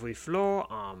 2 on every floor.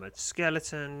 Armoured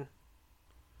skeleton.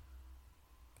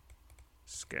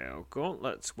 Scale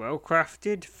gauntlets, well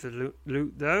crafted. For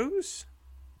loot those.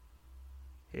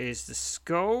 Here's the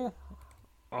skull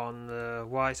on the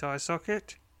right eye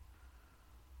socket.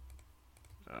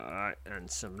 Alright,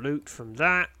 and some loot from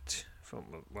that. From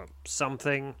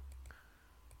something.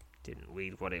 Didn't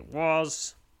read what it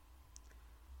was.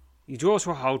 You draw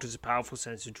to a halt as a powerful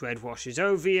sense of dread washes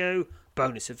over you.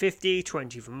 Bonus of 50,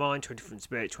 20 from mind, 20 from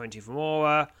spirit, 20 from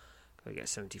aura. Gotta get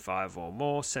 75 or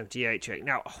more, 78 check.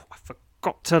 Now, I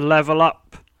forgot to level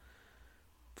up.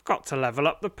 Forgot to level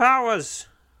up the powers.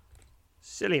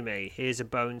 Silly me. Here's a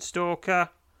bone stalker.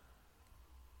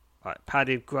 Right,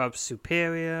 padded grub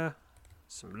superior.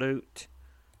 Some loot.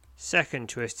 Second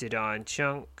twisted iron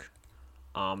chunk.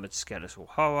 Armoured skeletal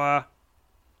horror.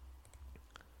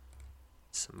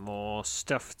 Some more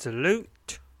stuff to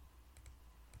loot.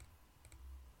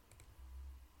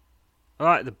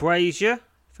 Alright, the brazier.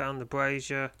 Found the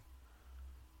brazier.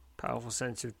 Powerful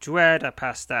sense of dread. I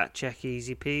passed that. Check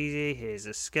easy peasy. Here's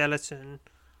a skeleton.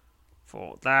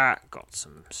 Fought that. Got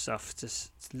some stuff to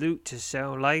loot to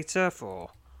sell later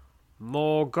for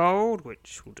more gold,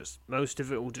 which will just, most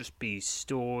of it will just be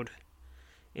stored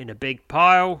in a big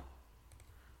pile.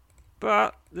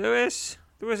 But there is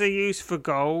a use for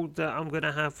gold that I'm going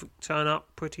to have turn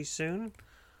up pretty soon.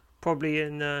 Probably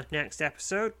in the next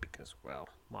episode, because, well,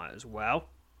 might as well.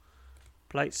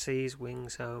 Plate C's,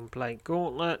 wings home, plate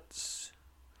gauntlets.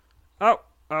 See.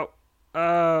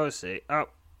 Oh,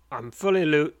 I'm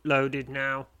fully loaded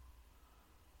now.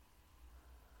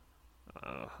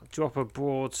 Drop a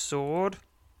broadsword.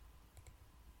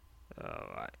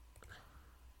 Alright.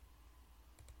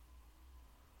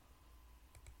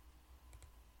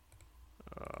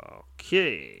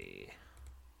 Okay.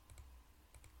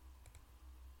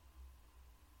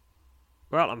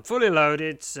 Well, I'm fully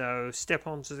loaded, so step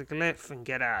onto the glyph and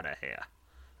get out of here.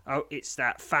 Oh, it's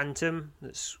that phantom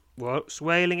that's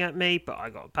wailing at me, but I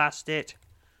got past it.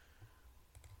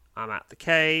 I'm at the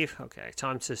cave. Okay,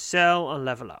 time to sell and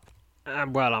level up.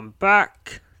 And, well, I'm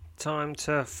back. Time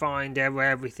to find where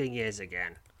everything is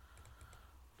again.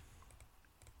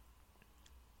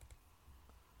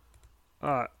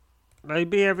 Alright.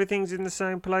 Maybe everything's in the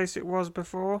same place it was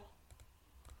before.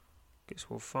 Guess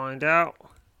we'll find out.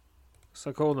 Looks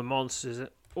like all the monsters,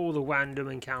 all the random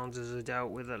encounters are dealt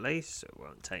with at least, so it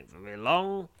won't take very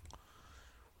long.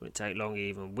 Won't take long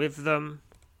even with them.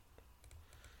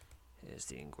 Here's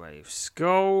the engraved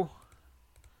skull.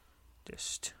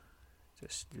 Just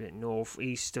a bit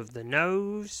northeast of the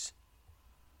nose.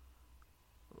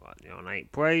 Right, the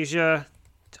ornate brazier.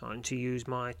 Time to use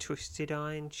my twisted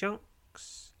iron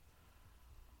chunks.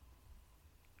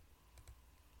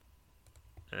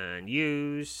 And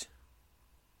use.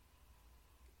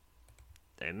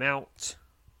 They melt.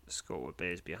 The skull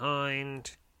appears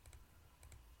behind.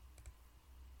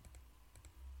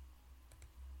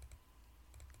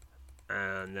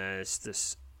 And there's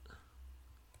this.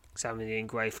 Examine the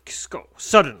engraved skull.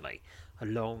 Suddenly, a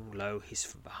long, low hiss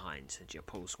from behind sends your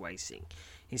pulse racing.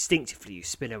 Instinctively, you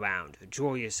spin around and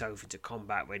draw yourself into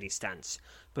combat-ready stance,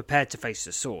 prepared to face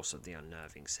the source of the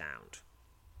unnerving sound.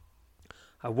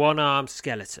 A one-armed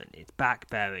skeleton, its back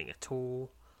bearing a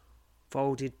tall,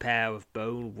 folded pair of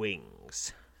bone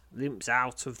wings, limps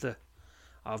out of the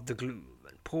gloom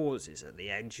and pauses at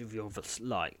the edge of your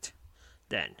light.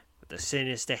 Then, with a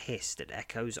sinister hiss that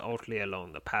echoes oddly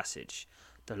along the passage,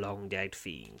 the long-dead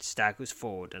fiend staggers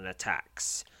forward and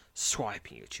attacks,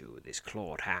 swiping at you with his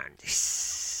clawed hand,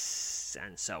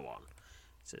 and so on.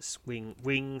 It's a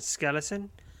winged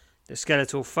skeleton. The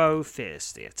skeletal foe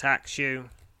fiercely attacks you,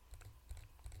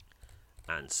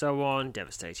 and so on.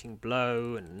 Devastating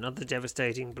blow, and another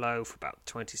devastating blow for about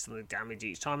 20-something damage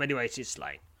each time. Anyway, it is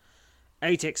slain.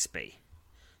 8 XP.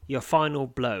 Your final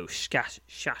blow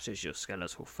shatters your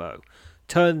skeletal foe.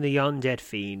 Turn the undead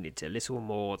fiend into little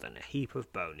more than a heap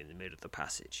of bone in the middle of the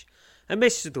passage.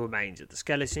 Amidst the remains of the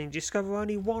skeleton, you discover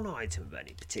only one item of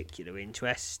any particular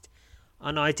interest.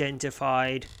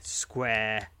 Unidentified,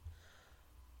 square,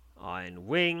 iron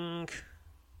wing.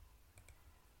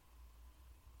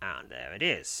 And there it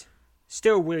is.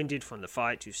 Still wounded from the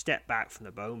fight, you step back from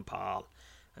the bone pile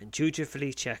and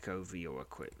dutifully check over your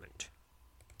equipment.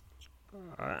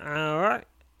 Alright,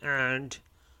 and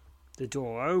the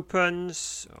door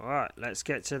opens. Alright, let's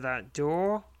get to that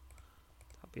door.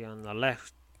 That'll be on the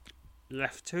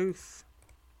left tooth.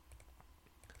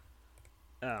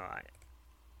 Alright.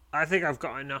 I think I've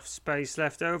got enough space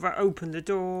left over. Open the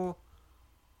door.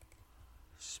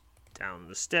 Down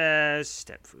the stairs.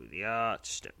 Step through the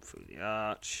arch.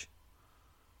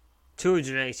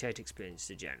 288 experience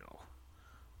to general.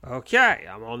 Okay,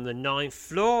 I'm on the 9th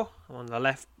floor. I'm on the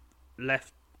left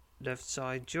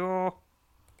side jaw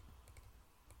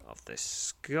of this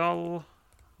skull,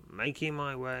 making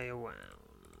my way around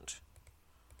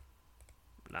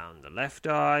the left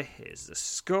eye. Here's the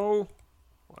skull,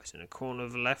 right in the corner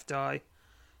of the left eye.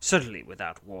 Suddenly,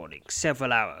 without warning,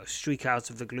 several arrows streak out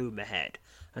of the gloom ahead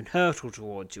and hurtle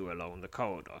towards you along the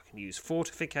corridor. I can use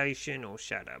fortification or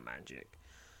shadow magic.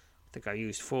 I think I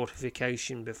used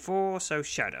fortification before, so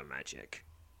shadow magic.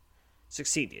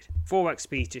 Succeeded. 4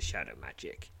 XP to shadow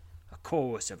magic. A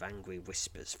chorus of angry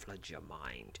whispers flood your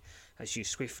mind as you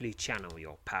swiftly channel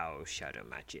your power of shadow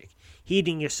magic.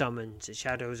 Heeding your summons, the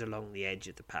shadows along the edge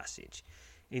of the passage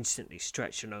instantly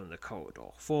stretch along the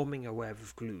corridor, forming a web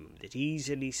of gloom that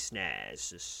easily snares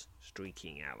the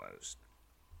streaking arrows.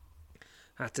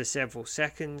 After several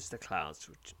seconds, the clouds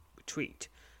retreat,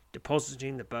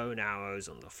 depositing the bone arrows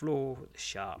on the floor with a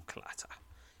sharp clatter.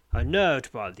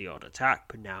 Unnerved by the odd attack,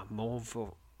 but now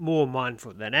more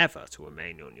mindful than ever to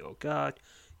remain on your guard,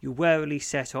 you warily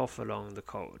set off along the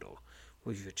corridor,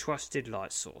 with your trusted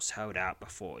light source held out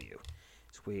before you,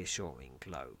 its reassuring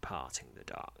glow parting the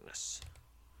darkness.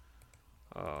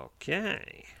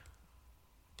 Okay.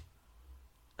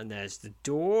 And there's the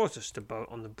door, just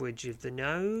about on the bridge of the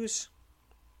nose.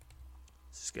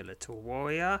 Skeletal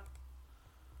warrior.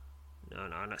 No,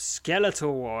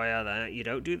 skeletal warrior. You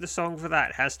don't do the song for that.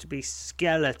 It has to be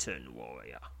skeleton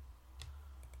warrior.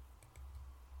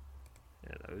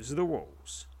 Yeah, those are the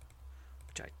walls,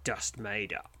 which I just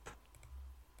made up.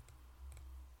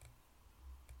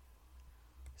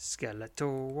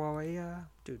 Skeletal warrior.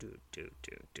 Do.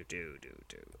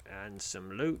 And some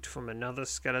loot from another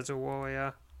skeletal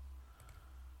warrior.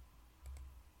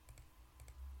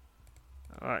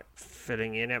 Alright,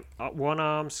 filling in a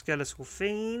one-armed skeletal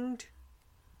fiend.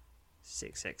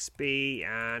 6 XP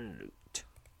and loot.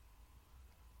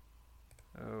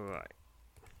 Alright.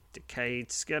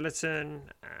 Decayed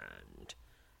skeleton and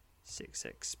 6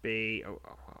 XP. Oh,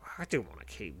 I don't want to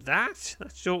keep that.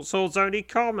 That short sword's only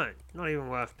common. Not even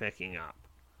worth picking up.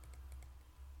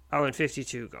 Oh, and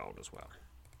 52 gold as well.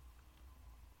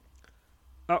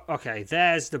 Oh, okay.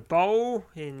 There's the bowl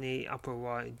in the upper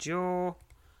right jaw.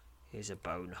 Here's a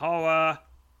bone horror.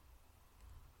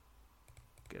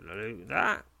 Gonna loot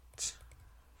that.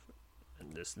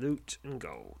 And there's loot and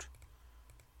gold.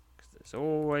 There's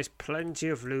always plenty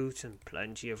of loot and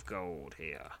plenty of gold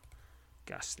here.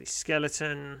 Ghastly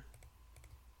skeleton.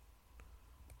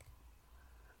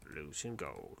 Loot and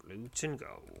gold. Loot and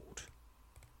gold.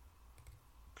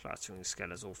 Clattering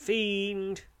skeletal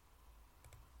fiend.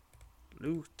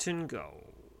 Loot and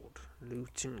gold.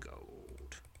 Loot and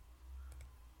gold.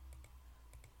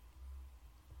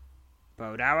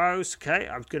 Bowed arrows. Okay,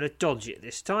 I'm going to dodge it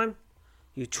this time.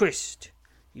 You twist.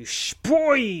 You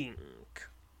spring.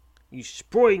 You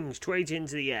spring straight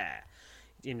into the air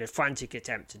in a frantic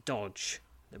attempt to dodge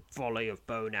the volley of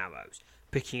bone arrows.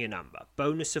 Picking a number.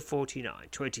 Bonus of 49.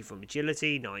 20 from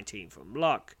agility, 19 from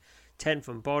luck, 10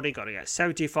 from body. Got to get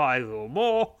 75 or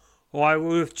more, or I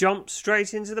will have jumped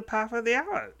straight into the path of the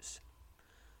arrows.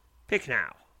 Pick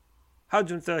now.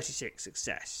 136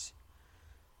 success.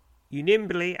 You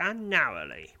nimbly and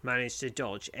narrowly manage to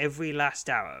dodge every last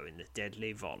arrow in the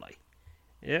deadly volley.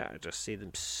 Yeah, I just see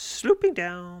them slooping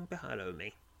down below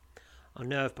me.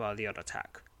 Unnerved by the odd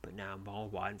attack, but now more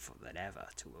mindful than ever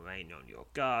to remain on your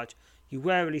guard, you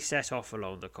warily set off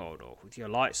along the corridor with your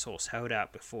light source held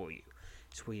out before you,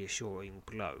 its reassuring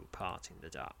glow parting the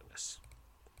darkness.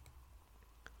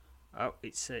 Oh,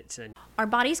 it's a... Our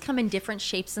bodies come in different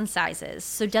shapes and sizes,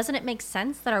 so doesn't it make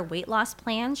sense that our weight loss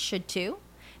plans should too?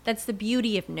 That's the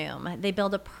beauty of Noom. They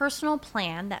build a personal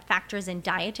plan that factors in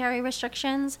dietary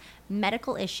restrictions,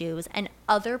 medical issues, and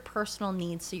other personal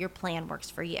needs so your plan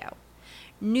works for you.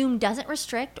 Noom doesn't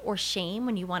restrict or shame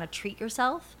when you want to treat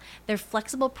yourself. Their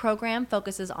flexible program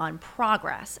focuses on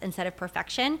progress instead of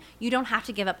perfection. You don't have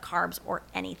to give up carbs or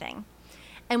anything.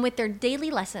 And with their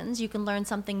daily lessons, you can learn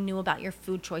something new about your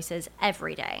food choices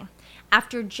every day.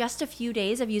 After just a few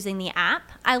days of using the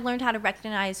app, I learned how to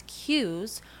recognize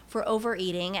cues for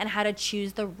overeating and how to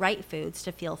choose the right foods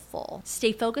to feel full.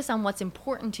 Stay focused on what's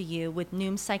important to you with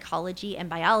Noom's psychology and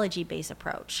biology-based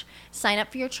approach. Sign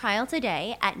up for your trial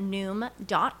today at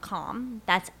Noom.com.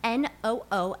 That's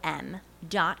Noom.com.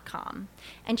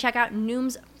 And check out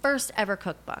Noom's first ever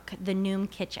cookbook, The Noom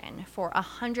Kitchen, for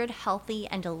 100 healthy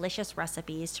and delicious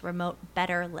recipes to promote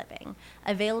better living.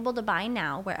 Available to buy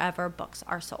now wherever books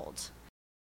are sold.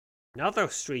 Another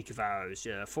streak of arrows,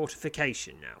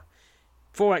 fortification now.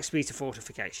 4 XP to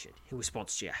fortification. In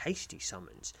response to your hasty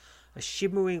summons, a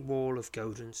shimmering wall of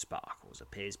golden sparkles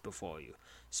appears before you,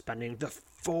 spanning the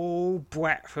full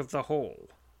breadth of the hall.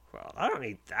 Well, I don't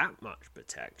need that much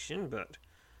protection, but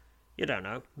you don't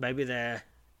know. Maybe they're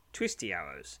twisty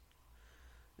arrows.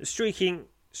 The streaking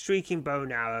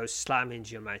bone arrows slam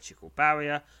into your magical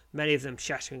barrier, many of them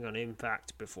shattering on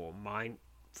impact before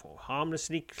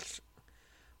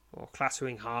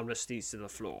clattering harmlessly to the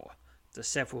floor. After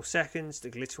several seconds, the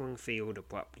glittering field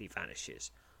abruptly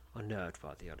vanishes, unnerved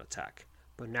by the odd attack,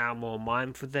 but now more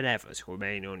mindful than ever to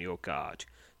remain on your guard.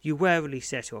 You warily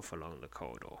set off along the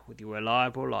corridor, with your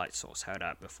reliable light source held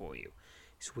out before you,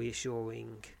 its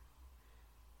reassuring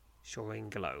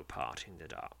glow parting the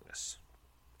darkness.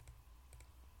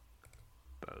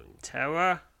 Bone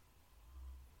terror.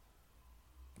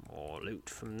 More loot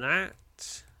from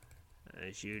that,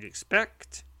 as you'd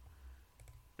expect.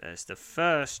 There's the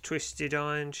first twisted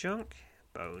iron chunk.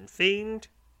 Bone fiend.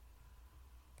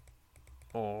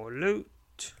 or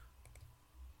loot.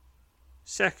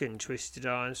 Second twisted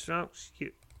iron strokes.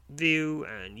 View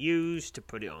and use to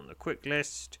put it on the quick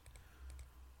list.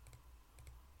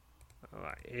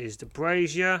 Alright, here's the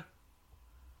brazier.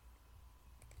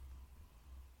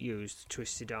 Use the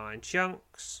twisted iron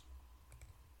chunks.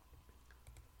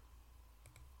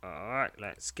 Alright,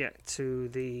 let's get to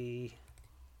the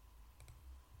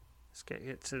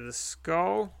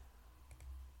skull.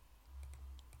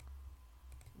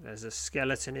 There's a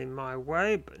skeleton in my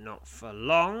way, but not for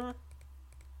long.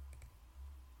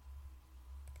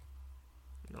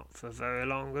 Not for very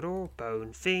long at all.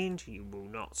 Bone fiend, you will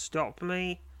not stop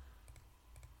me.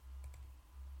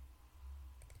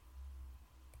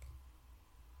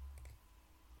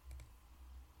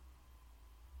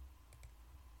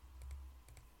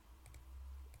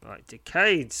 Right,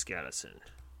 decayed skeleton.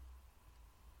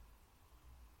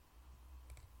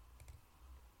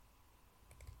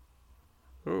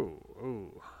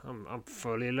 Ooh, I'm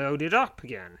fully loaded up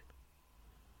again.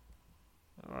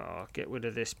 I'll get rid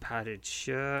of this padded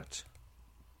shirt.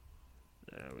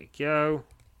 There we go.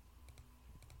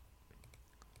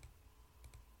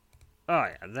 Oh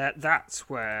yeah, that's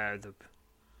where the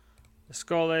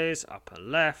skull is, upper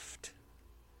left.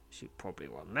 You should probably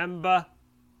remember.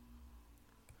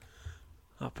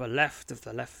 Upper left of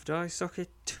the left eye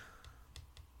socket.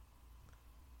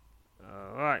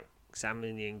 Alright,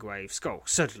 examine the engraved skull.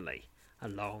 Suddenly, a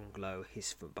long glow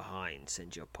hiss from behind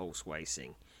sends your pulse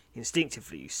racing.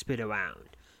 Instinctively, you spin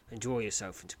around and draw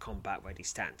yourself into combat-ready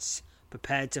stance,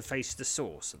 prepared to face the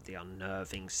source of the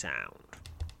unnerving sound.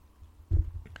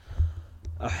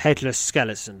 A headless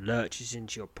skeleton lurches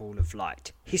into your pool of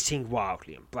light, hissing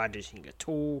wildly and brandishing a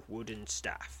tall wooden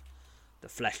staff. The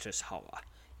fleshless horror,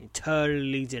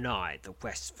 internally denied the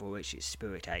rest for which its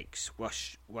spirit aches,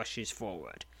 rushes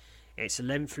forward. Its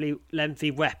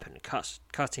lengthy weapon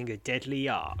cutting a deadly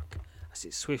arc as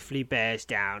it swiftly bears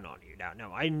down on you.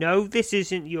 Now, I know this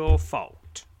isn't your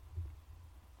fault.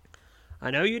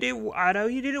 I know you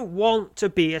didn't want to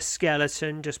be a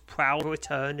skeleton, just proud for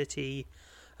eternity,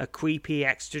 a creepy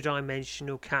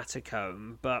extra-dimensional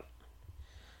catacomb, but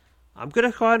I'm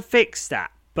gonna try and fix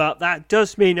that. But that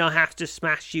does mean I have to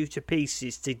smash you to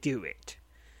pieces to do it.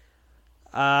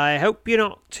 I hope you're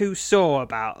not too sore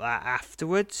about that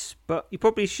afterwards, but you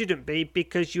probably shouldn't be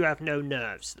because you have no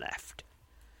nerves left.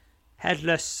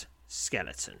 Headless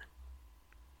skeleton.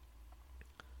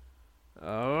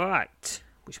 Alright,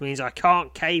 which means I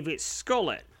can't cave its skull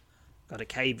in. Gotta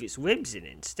cave its ribs in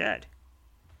instead.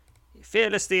 It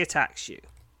fearlessly attacks you.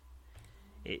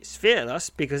 It's fearless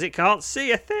because it can't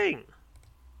see a thing.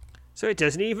 So it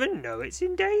doesn't even know it's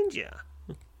in danger.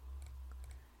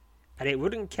 And it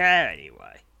wouldn't care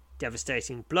anyway.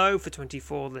 Devastating blow for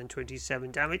 24 then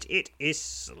 27 damage. It is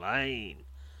slain.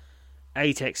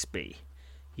 8 XP.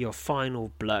 Your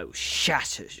final blow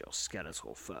shatters your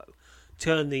skeletal foe.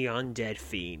 Turn the undead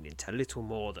fiend into little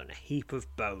more than a heap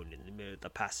of bone in the middle of the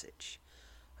passage.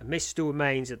 Amidst the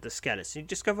remains of the skeleton, you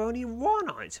discover only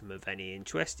one item of any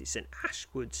interest. It's an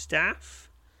ashwood staff.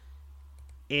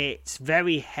 It's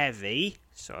very heavy,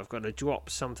 so I've got to drop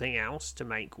something else to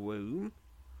make room.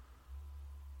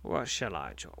 What shall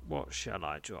I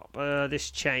drop?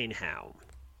 This chain helm.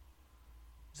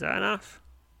 Is that enough?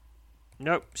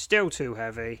 Nope, still too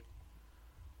heavy.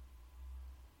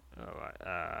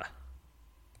 Alright,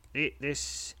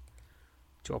 this.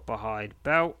 Drop a hide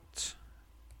belt.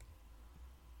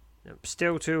 Nope,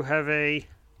 still too heavy.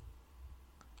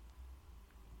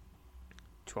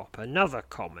 Drop another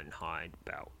common hide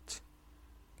belt.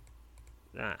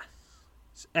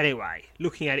 Anyway,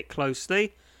 looking at it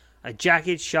closely, a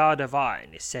jagged shard of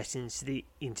iron is set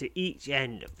into each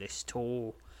end of this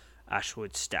tall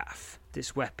ashwood staff.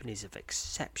 This weapon is of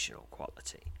exceptional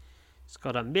quality. It's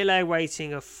got a melee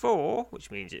rating of 4,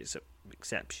 which means it's of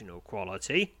exceptional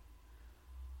quality.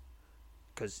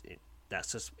 Because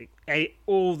that's just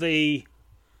all the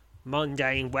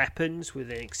mundane weapons with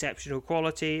an exceptional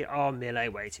quality are melee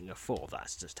rating of 4.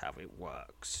 That's just how it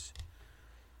works.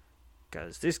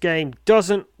 Because this game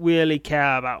doesn't really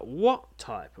care about what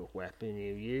type of weapon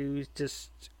you use, just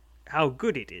how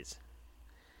good it is.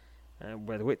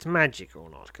 Whether it's magic or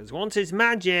not. Because once it's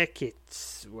magic, it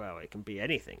can be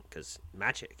anything, because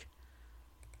magic.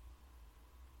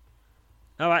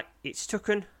 Alright, it's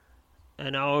taken,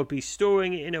 and I'll be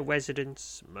storing it in a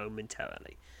residence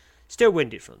momentarily. Still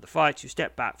winded from the fight, you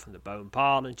step back from the bone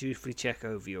pile and dutifully check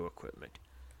over your equipment.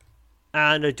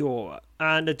 And the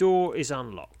door is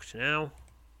unlocked now.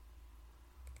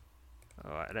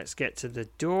 Alright, let's get to the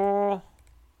door.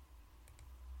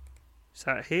 Is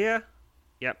that here?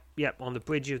 Yep, on the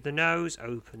bridge of the nose.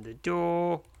 Open the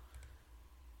door.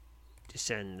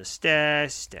 Descend the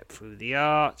stairs, step through the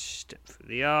arch,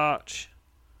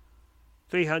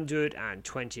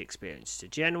 320 experience to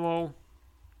general.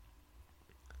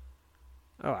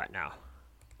 Alright, now,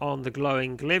 on the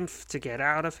glowing glyph to get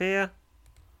out of here.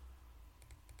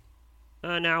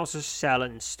 And now to sell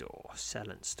and store.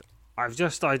 I've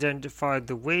just identified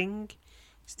the wing.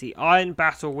 It's the Iron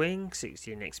Battle Wing,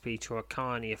 16 XP to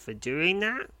Arcania for doing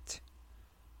that.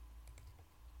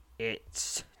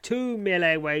 It's 2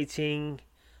 melee weighting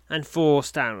and 4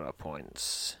 stamina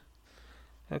points.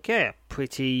 Okay, a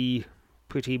pretty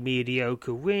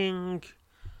mediocre wing.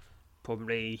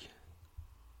 Probably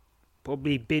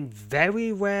been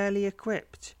very rarely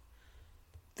equipped.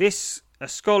 A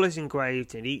skull is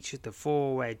engraved in each of the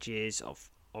 4 edges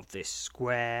of this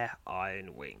square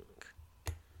iron wing.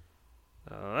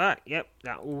 Alright, yep,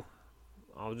 I'll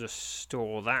just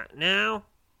store that now.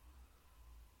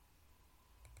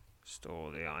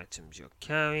 Store the items you're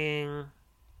carrying.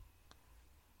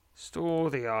 Store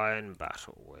the Iron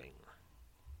Battle Wing.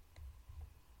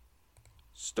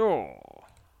 Store.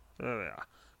 There we are.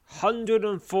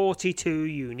 142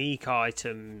 unique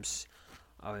items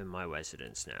are in my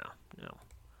residence now. Now,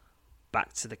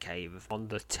 back to the cave on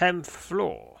the 10th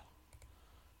floor.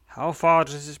 How far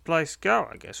does this place go?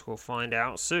 I guess we'll find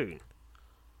out soon.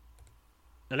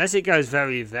 Unless it goes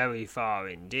very, very far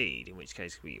indeed, in which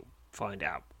case we'll find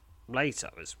out later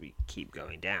as we keep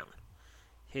going down.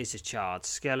 Here's a charred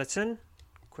skeleton.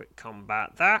 Quick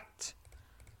combat that.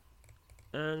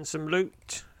 And some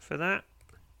loot for that.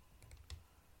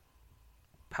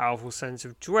 Powerful sense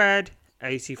of dread.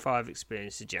 85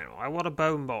 experience to general. I want a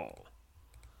bone ball.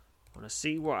 Want to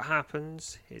see what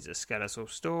happens. Here's a skeletal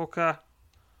stalker.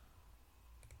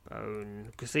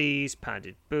 Bone disease,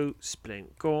 padded boots,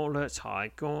 splint gauntlets,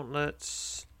 high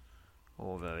gauntlets.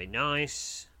 All very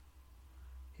nice.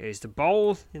 Here's the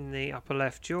bowl in the upper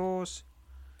left jaws.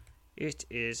 It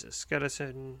is a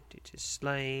skeleton. It is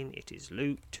slain. It is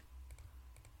loot.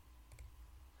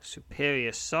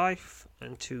 Superior scythe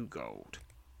and 2 gold.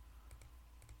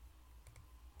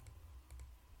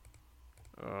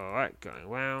 Alright, going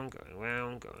round.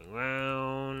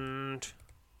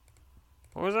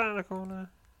 What was that in the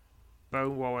corner?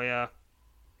 Bone warrior.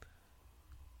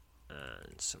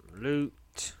 And some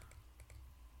loot.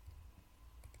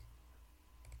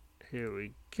 Here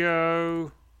we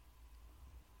go.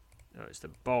 Oh, it's the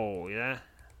bowl, yeah?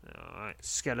 Alright,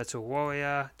 skeletal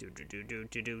warrior.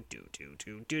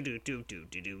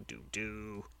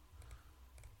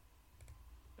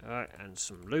 Alright, and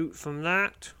some loot from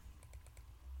that.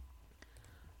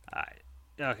 Alright,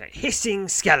 okay. Hissing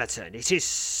skeleton. It is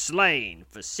slain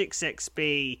for 6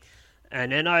 XP.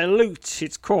 And then I loot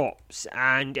its corpse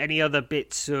and any other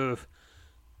bits of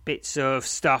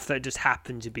stuff that just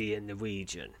happen to be in the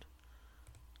region.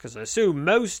 Because I assume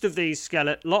lot of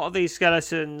these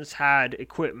skeletons had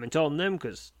equipment on them,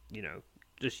 because,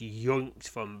 just yoinked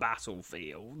from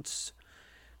battlefields.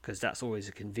 Because that's always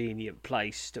a convenient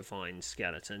place to find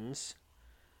skeletons.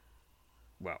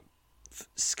 Well,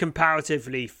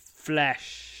 comparatively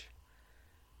flesh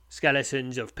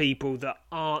skeletons of people that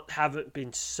haven't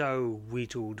been so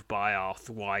riddled by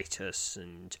arthritis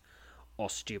and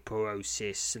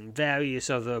osteoporosis and various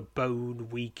other bone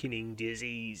weakening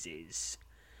diseases.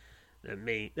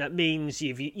 That means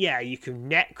you can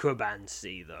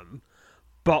necromancy them,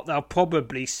 but they'll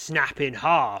probably snap in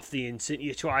half the instant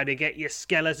you try to get your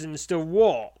skeletons to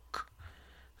walk.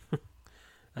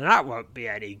 And that won't be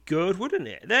any good, wouldn't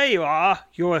it? There you are.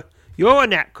 You're a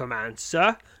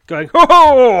necromancer. Going,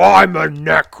 oh, I'm a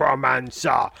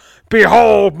necromancer.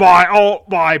 Behold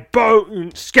my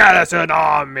bone skeleton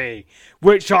army,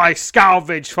 which I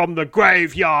salvaged from the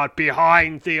graveyard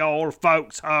behind the old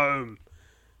folks' home.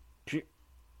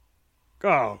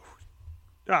 Oh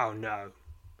no.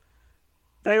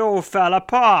 They all fell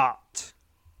apart.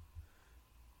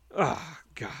 Oh,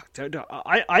 God.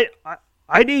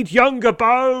 I need younger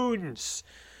bones.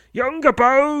 Younger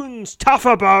bones.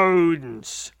 Tougher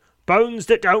bones. Bones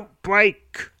that don't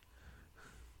break.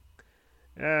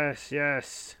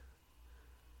 Yes.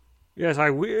 Yes, I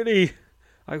really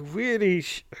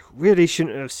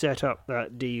shouldn't have set up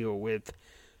that deal with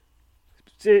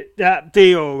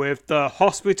the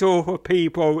hospital for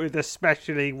people with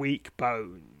especially weak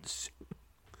bones.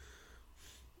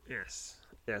 Yes,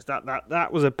 that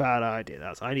was a bad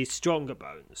idea. I need stronger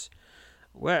bones.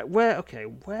 Where am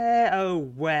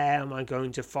I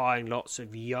going to find lots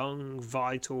of young,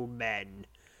 vital men?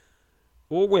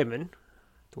 Or women.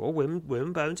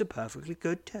 Women bones are perfectly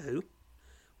good too.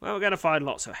 Well, we're going to find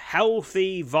lots of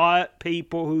healthy,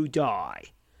 people who die.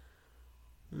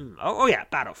 Oh yeah,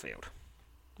 battlefield.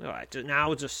 Alright,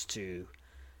 now just to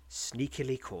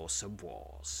sneakily cause some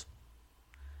wars.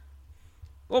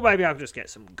 Or maybe I'll just get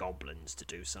some goblins to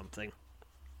do something.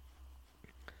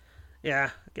 Yeah,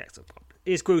 get some goblins.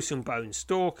 Here's Gruesome Bone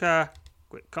Stalker.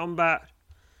 Quick combat.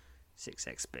 6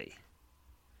 XP.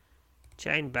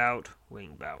 Chain belt,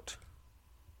 wing belt.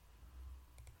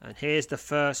 And here's the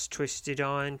first Twisted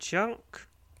Iron chunk.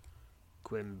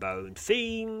 Gwimbone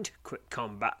Fiend. Quick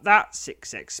combat that.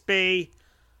 6 XP.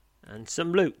 And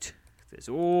some loot. There's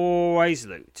always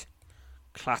loot.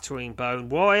 Clattering Bone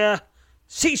Warrior.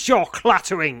 Cease your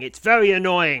clattering! It's very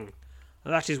annoying.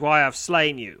 And that is why I've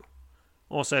slain you.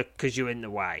 Also, because you're in the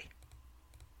way.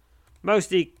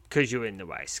 Mostly because you're in the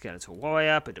way. Skeletal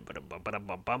Warrior.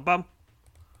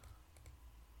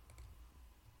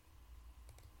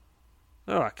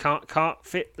 Oh, I can't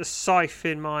fit the scythe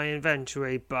in my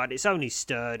inventory, but it's only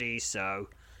sturdy, so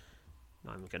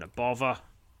I'm going to bother.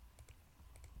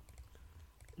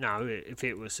 Now, if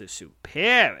it was a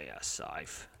superior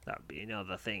scythe, that would be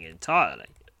another thing entirely.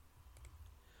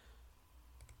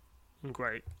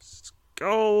 Great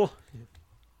skull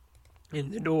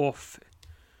in the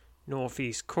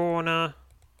northeast corner.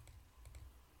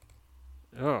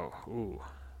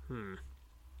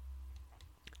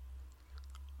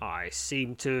 I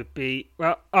seem to be...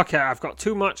 Well, okay, I've got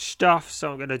too much stuff,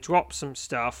 so I'm going to drop some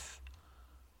stuff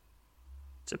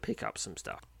to pick up some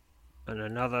stuff. And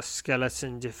another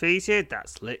skeleton defeated.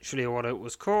 That's literally what it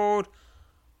was called.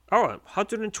 Oh,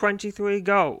 123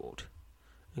 gold,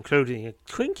 including a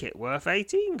trinket worth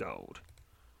 18 gold.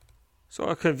 Sort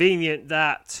of convenient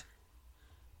that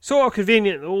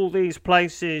all these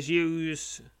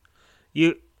places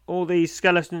all these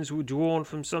skeletons were drawn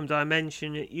from some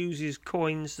dimension. It uses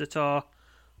coins that are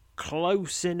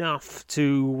close enough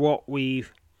to what we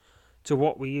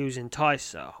use in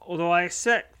Tysa. Although I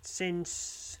accept,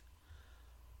 since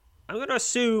I'm going to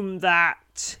assume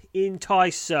that in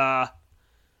Tysa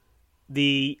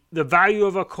the value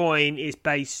of a coin is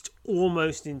based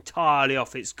almost entirely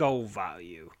off its gold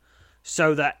value.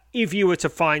 So that if you were to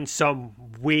find some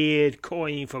weird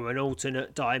coin from an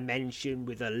alternate dimension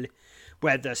with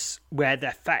where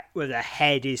the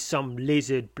head is some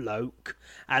lizard bloke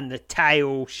and the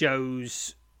tail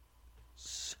shows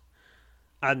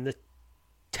a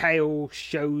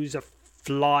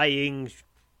flying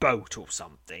boat or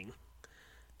something,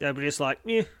 they'll be just like,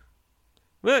 yeah,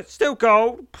 well, it's still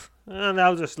gold, and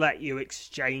they'll just let you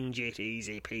exchange it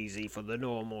easy peasy for the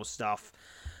normal stuff,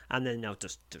 and then they'll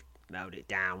just melt it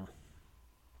down.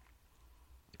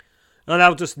 And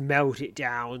they'll just melt it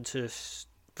down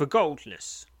for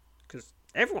goldness, because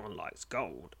everyone likes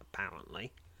gold,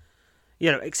 apparently.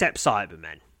 You know, except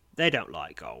Cybermen. They don't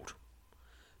like gold,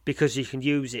 because you can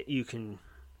use it.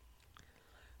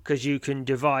 Because you can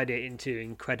divide it into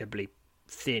incredibly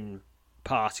thin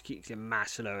particles in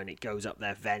maslow, and it goes up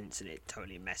their vents, and it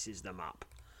totally messes them up.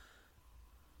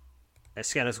 A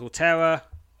skeletal terror,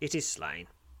 it is slain.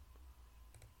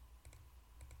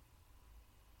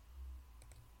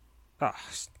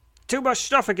 Too much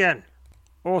stuff again.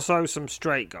 Also some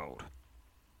straight gold.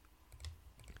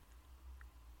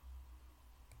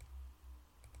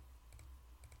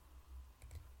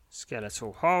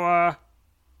 Skeletal horror.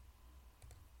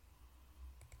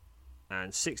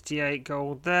 And 68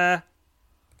 gold there.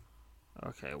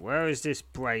 Okay, where is this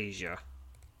brazier?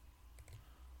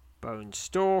 Bone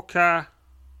Stalker.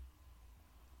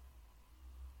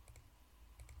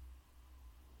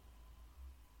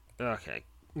 Okay,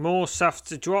 more stuff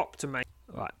to drop to make.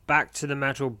 Right, back to the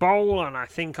metal bowl, and I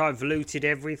think I've looted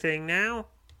everything now.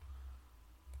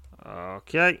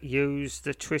 Okay, use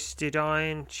the Twisted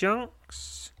Iron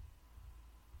chunks.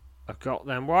 I've got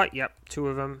them right, yep, 2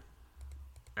 of them.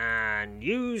 And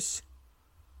use.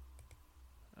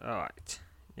 Alright,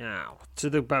 now to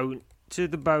the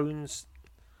bones,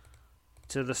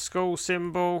 to the skull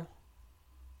symbol.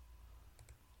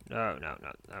 No,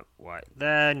 right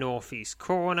there, northeast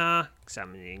corner.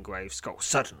 Examine the engraved skull.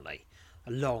 Suddenly,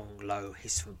 a long, low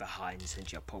hiss from behind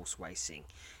sends your pulse racing.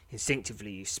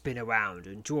 Instinctively, you spin around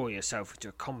and draw yourself into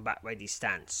a combat-ready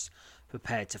stance,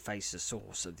 prepared to face the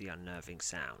source of the unnerving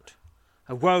sound.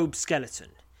 A robed skeleton,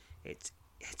 its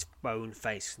bone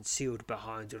face concealed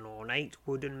behind an ornate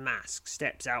wooden mask,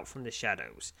 steps out from the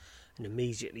shadows and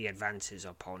immediately advances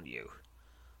upon you.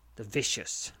 The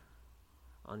vicious,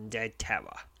 undead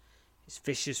terror, his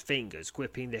vicious fingers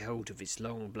gripping the hilt of its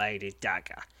long-bladed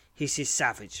dagger, hisses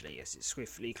savagely as it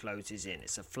swiftly closes in.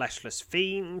 It's a fleshless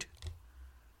fiend.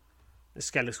 The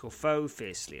skeletal foe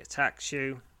fiercely attacks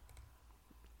you.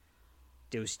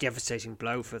 Deals a devastating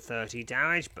blow for 30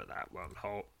 damage, but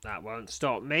that won't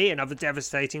stop me. Another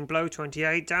devastating blow,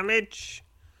 28 damage.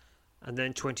 And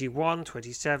then 21,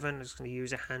 27, I'm just going to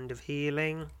use a hand of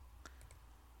healing.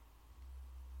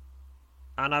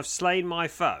 And I've slain my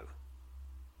foe.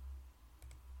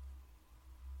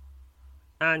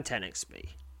 And 10 XP.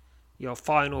 Your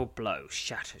final blow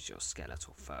shatters your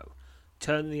skeletal foe.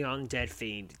 Turn the undead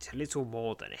fiend into little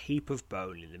more than a heap of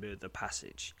bone in the middle of the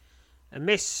passage. A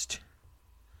mist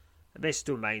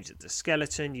remains at the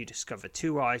skeleton. You discover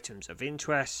 2 items of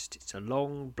interest. It's a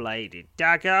long-bladed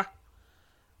dagger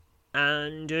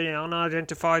and an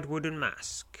unidentified wooden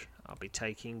mask. I'll be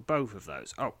taking both of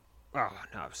those. Oh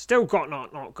no, still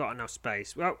not got enough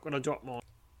space. Well, gonna drop more.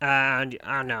 And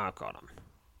now I've got them.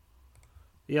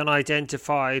 The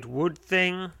unidentified wood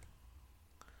thing.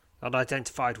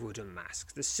 Unidentified wooden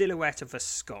mask. The silhouette of a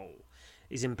skull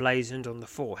is emblazoned on the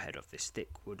forehead of this thick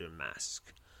wooden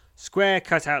mask. Square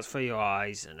cutouts for your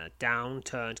eyes and a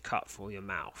down-turned cut for your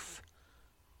mouth.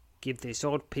 Give this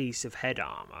odd piece of head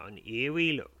armour an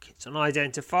eerie look. It's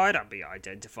unidentified, I'll be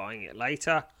identifying it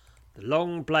later. The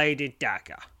long-bladed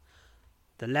dagger.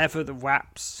 The leather that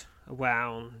wraps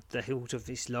around the hilt of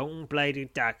this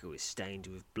long-bladed dagger is stained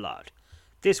with blood.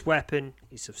 This weapon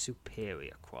is of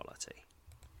superior quality.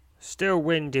 Still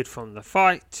winded from the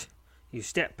fight, you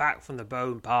step back from the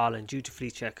bone pile and dutifully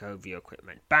check over your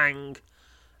equipment. Bang!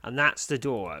 And that's the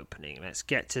door opening. Let's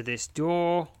get to this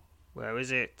door. Where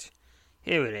is it?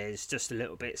 Here it is, just a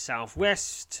little bit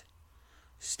southwest.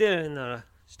 Still in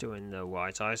the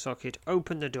right eye socket.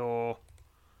 Open the door.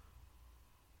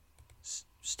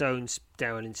 Stones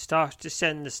down and start.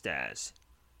 Descend the stairs.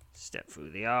 Step through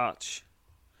the arch.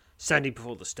 Standing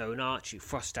before the stone arch, you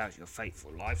thrust out your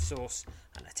fateful life source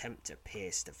and attempt to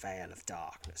pierce the veil of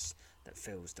darkness that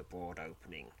fills the broad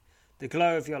opening. The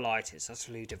glow of your light is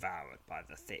utterly devoured by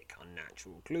the thick,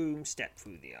 unnatural gloom. Step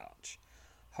through the arch.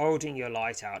 Holding your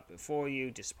light out before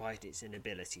you, despite its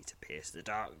inability to pierce the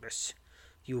darkness,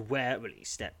 you warily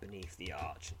step beneath the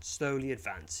arch and slowly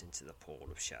advance into the pool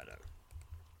of shadow.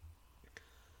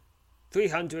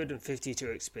 352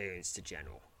 experience to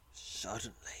general.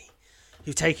 Suddenly,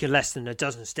 you take less than a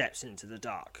dozen steps into the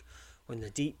dark, when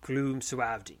the deep gloom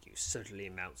surrounding you suddenly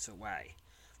melts away,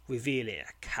 revealing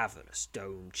a cavernous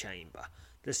dome chamber,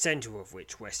 the centre of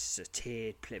which rests a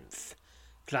tiered plinth.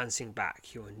 Glancing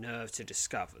back, you are nerved to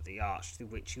discover the arch through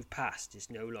which you've passed is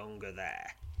no longer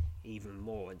there. Even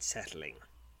more unsettling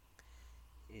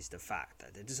is the fact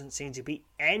that there doesn't seem to be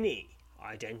any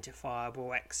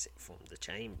identifiable exit from the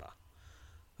chamber.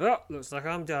 Oh, looks like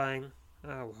I'm dying.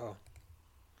 Oh well.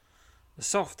 The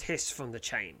soft hiss from the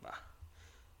chamber,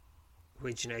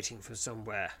 originating from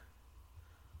somewhere.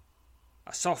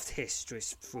 A soft hiss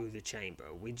drifts through the chamber,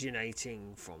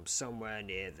 originating from somewhere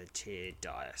near the tiered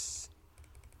dais.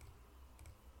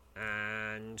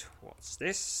 And what's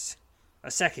this? A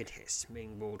second hiss,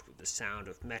 mingled with the sound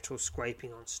of metal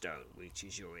scraping on stone,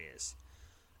 reaches your ears.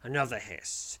 Another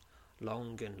hiss,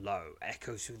 long and low,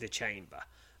 echoes through the chamber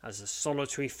as a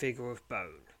solitary figure of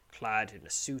bone, clad in a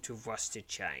suit of rusted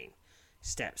chain,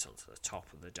 steps onto the top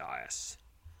of the dais.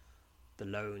 The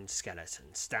lone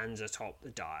skeleton stands atop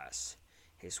the dais,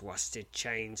 his rusted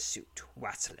chain suit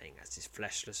rattling as his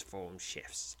fleshless form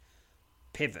shifts,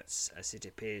 pivots as it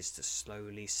appears to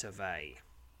slowly survey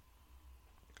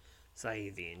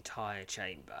the entire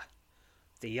chamber.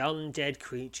 The undead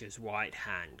creature's right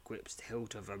hand grips the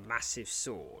hilt of a massive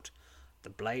sword, the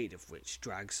blade of which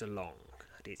drags along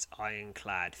at its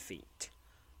ironclad feet.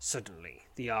 Suddenly,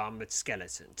 the armoured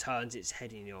skeleton turns its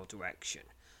head in your direction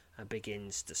and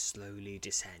begins to slowly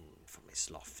descend from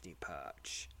its lofty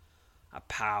perch. A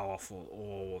powerful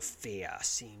awe of fear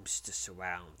seems to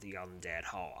surround the undead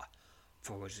horror,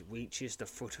 for as it reaches the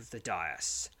foot of the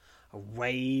dais, a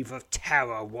wave of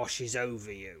terror washes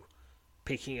over you.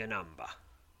 Picking a number.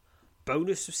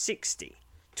 Bonus of 60.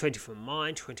 20 from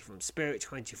mind, 20 from spirit,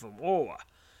 20 from aura.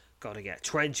 Gotta get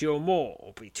 20 or more,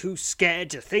 or be too scared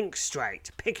to think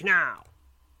straight. Pick now.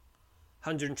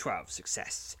 112.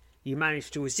 Success. You manage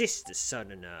to resist the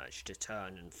sudden urge to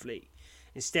turn and flee,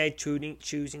 instead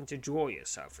choosing to draw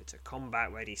yourself into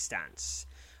combat-ready stance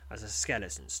as a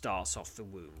skeleton starts off the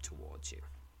room towards you.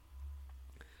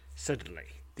 Suddenly,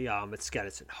 the armoured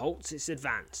skeleton halts its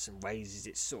advance and raises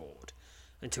its sword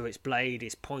until its blade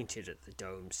is pointed at the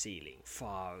dome ceiling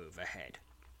far overhead.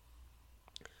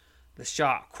 The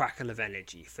sharp crackle of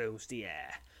energy fills the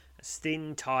air as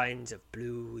thin tines of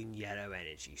blue and yellow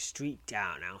energy streak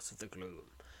down out of the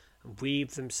gloom and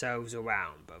weave themselves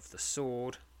around both the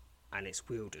sword and its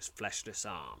wielder's fleshless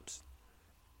arms.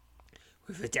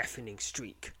 With a deafening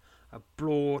streak, a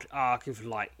broad arc of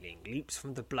lightning leaps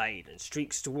from the blade and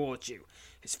streaks towards you,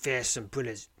 its fearsome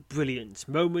brilliance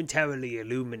momentarily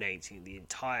illuminating the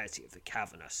entirety of the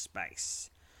cavernous space.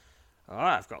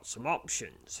 I've got some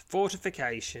options.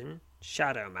 Fortification,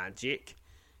 shadow magic,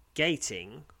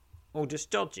 gating, or just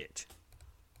dodge it.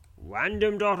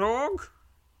 Random.org,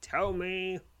 tell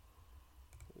me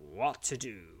what to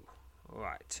do.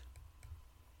 Right.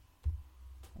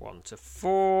 1 to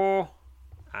 4,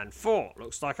 and 4.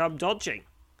 Looks like I'm dodging.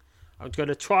 I'm going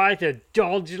to try to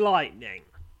dodge lightning.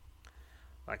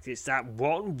 Like it's that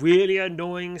one really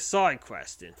annoying side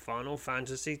quest in Final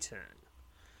Fantasy X.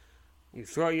 You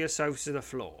throw yourself to the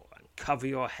floor and cover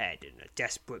your head in a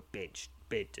desperate bid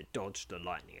to dodge the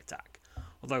lightning attack.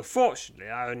 Although fortunately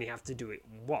I only have to do it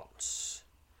once.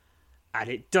 And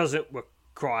it doesn't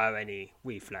require any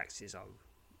reflexes on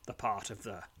the part of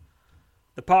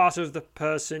the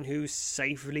person who's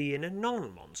safely in a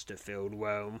non-monster filled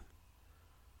realm.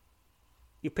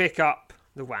 You pick up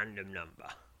the random number.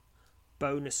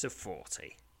 Bonus of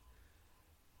 40.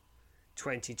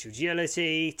 20 to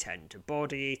agility, 10 to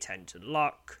body, 10 to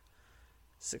luck.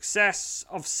 Success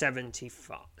of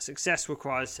 75. Success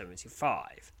requires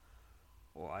 75.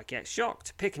 Or I get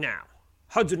shocked. Pick now.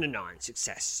 109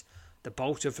 success. The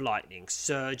bolt of lightning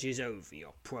surges over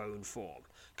your prone form,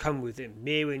 come within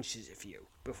mere inches of you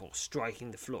before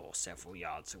striking the floor several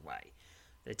yards away.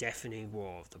 The deafening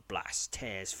roar of the blast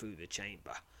tears through the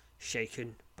chamber.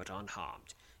 Shaken but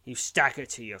unharmed, you stagger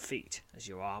to your feet as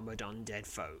your armoured undead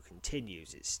foe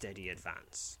continues its steady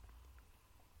advance.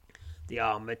 The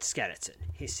armoured skeleton,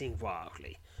 hissing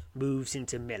wildly, moves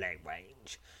into melee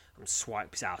range and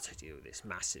swipes out at you with its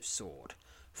massive sword,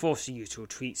 forcing you to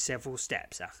retreat several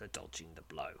steps after dodging the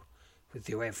blow. With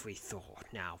your every thought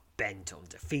now bent on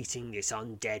defeating this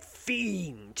undead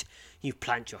fiend, you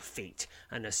plant your feet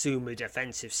and assume a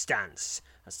defensive stance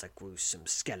as the gruesome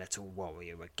skeletal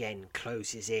warrior again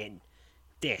closes in.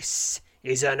 This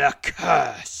is an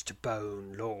accursed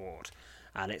Bone Lord,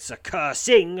 and it's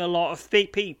accursing a lot of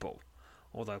people,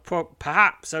 although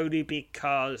perhaps only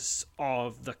because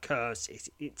of the curse it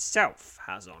itself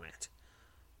has on it.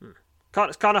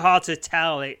 It's kind of hard to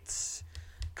tell its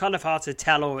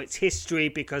or its history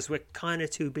because we're kind of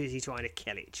too busy trying to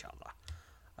kill each other.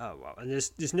 Oh well, and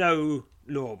there's no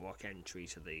lorebook entry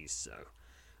to these, so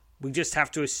we just have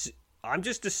to. I'm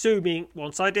just assuming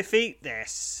once I defeat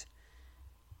this,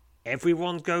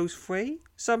 everyone goes free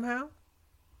somehow.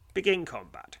 Begin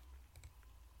combat.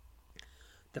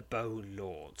 The Bone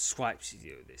Lord swipes at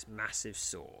you with this massive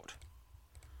sword,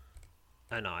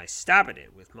 and I stab at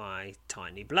it with my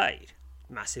tiny blade.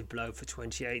 Massive blow for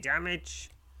 28 damage.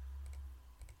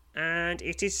 And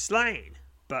it is slain.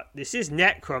 But this is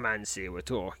necromancy we're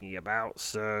talking about,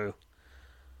 so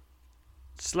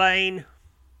slain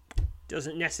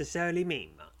doesn't necessarily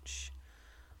mean much.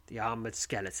 The armoured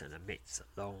skeleton emits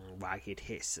a long, ragged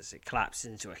hiss as it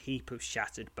collapses into a heap of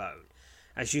shattered bone.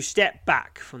 As you step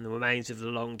back from the remains of the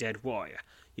long-dead warrior,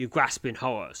 you grasp in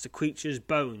horror as the creature's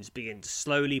bones begin to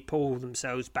slowly pull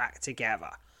themselves back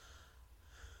together.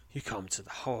 You come to the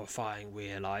horrifying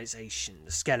realization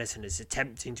the skeleton is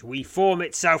attempting to reform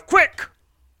itself. Quick!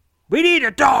 We need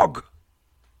a dog!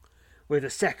 With a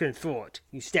second thought,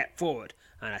 you step forward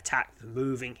and attack the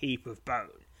moving heap of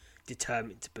bone,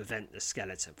 determined to prevent the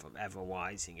skeleton from ever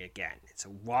rising again. It's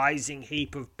a rising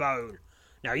heap of bone.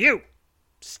 Now you,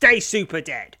 stay super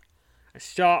dead. A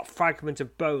sharp fragment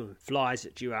of bone flies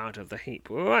at you out of the heap.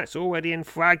 Alright, it's already in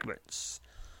fragments.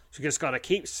 So you just gotta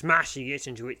keep smashing it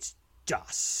into its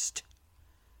dust,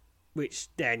 which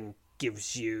then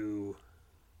gives you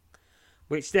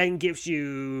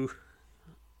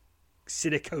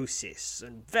silicosis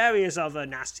and various other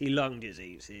nasty lung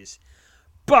diseases,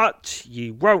 but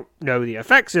you won't know the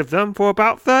effects of them for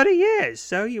about 30 years,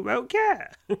 so you won't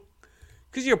care,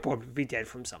 because you'll probably be dead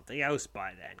from something else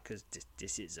by then, because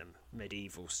this is a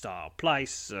medieval style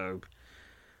place, so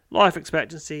life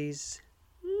expectancy's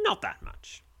not that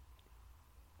much.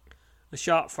 A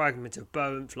sharp fragment of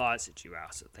bone flies at you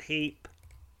out of the heap.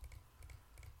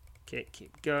 Okay,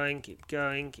 keep going, keep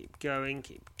going, keep going,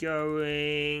 keep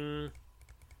going.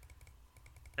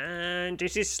 And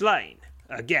it is slain.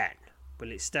 Again.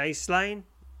 Will it stay slain?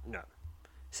 No.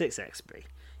 6 XP.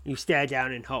 You stare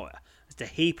down in horror as the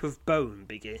heap of bone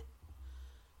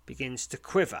begins to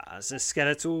quiver as the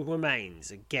skeletal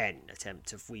remains again attempt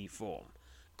to reform.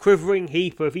 Quivering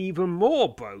heap of even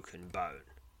more broken bone.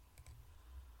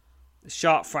 The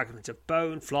sharp fragment of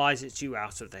bone flies at you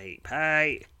out of the heap.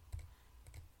 Hey!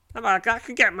 That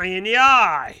could get me in the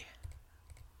eye!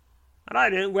 And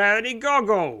I didn't wear any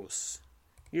goggles!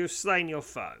 You have slain your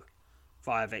foe.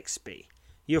 5 XP.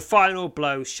 Your final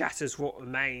blow shatters what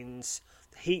remains,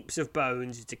 the heaps of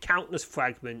bones, into countless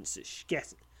fragments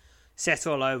that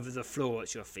settle over the floor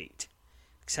at your feet.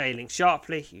 Exhaling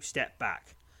sharply, you step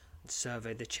back. and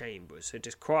survey the chamber as a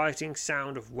disquieting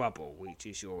sound of rubble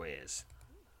reaches your ears.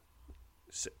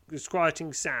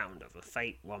 Disquieting sound of a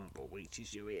faint rumble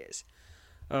reaches your ears.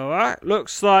 Alright,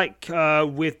 looks like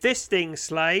with this thing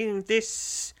slain,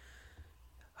 this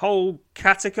whole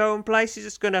catacomb place is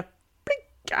just going to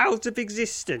blink out of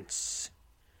existence.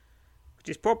 Which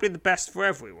is probably the best for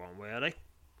everyone, really.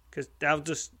 Because they'll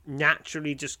just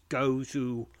naturally just go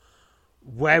to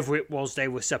wherever it was they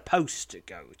were supposed to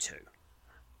go to.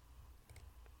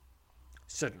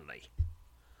 Suddenly,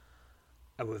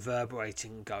 a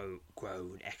reverberating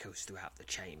groan echoes throughout the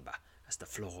chamber as the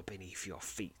floor beneath your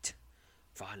feet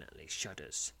violently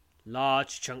shudders.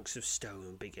 Large chunks of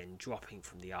stone begin dropping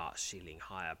from the arched ceiling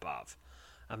high above.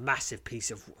 Massive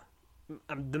pieces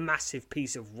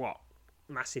of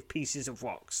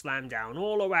rock slam down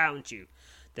all around you,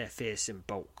 their fearsome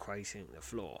bulk crazing the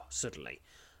floor. Suddenly,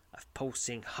 a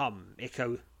pulsing hum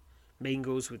echo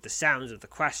mingles with the sounds of the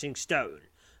crashing stone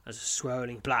as a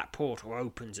swirling black portal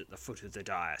opens at the foot of the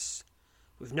dais.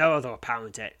 With no other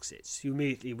apparent exits, you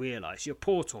immediately realise your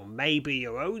portal may be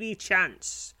your only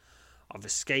chance of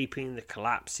escaping the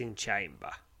collapsing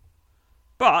chamber.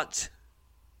 But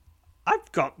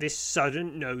I've got this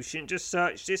sudden notion to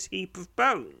search this heap of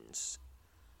bones.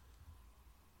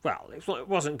 Well, it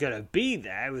wasn't going to be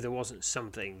there if there wasn't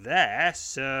something there,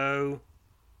 so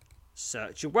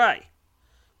search away.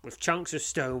 With chunks of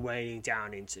stone weighing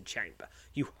down into the chamber,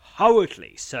 you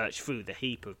hurriedly search through the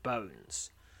heap of bones.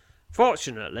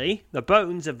 Fortunately, the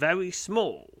bones are very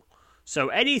small, so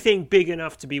anything big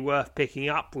enough to be worth picking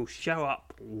up will show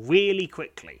up really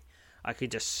quickly. I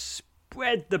could just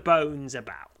spread the bones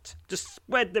about. Just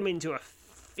spread them into a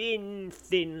thin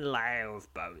layer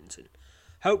of bones and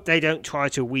hope they don't try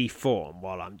to reform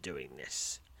while I'm doing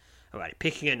this. Alright,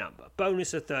 picking a number.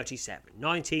 Bonus of 37.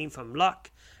 19 from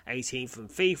luck, 18 from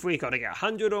thievery. Got to get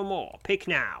 100 or more. Pick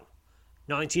now.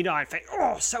 99.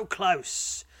 Oh, so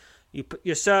close.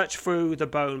 Your search through the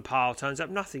bone pile turns up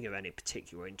nothing of any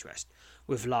particular interest,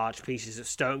 with large pieces of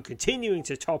stone continuing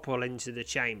to topple into the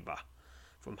chamber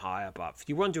from high above.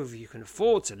 You wonder if you can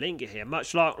afford to linger here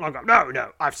much longer.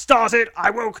 No, I've started.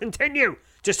 I will continue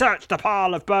to search the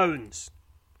pile of bones.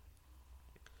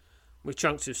 With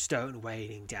chunks of stone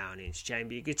weighing down into the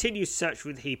chamber, you continue to search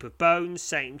through the heap of bones.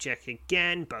 Same check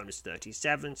again. Bonus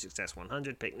 37. Success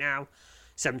 100. Pick now.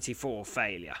 74.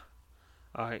 Failure.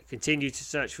 Alright, continue to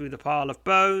search through the pile of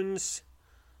bones.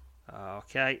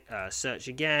 Okay, search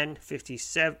again.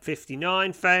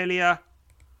 59. Failure.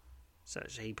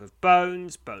 Search a heap of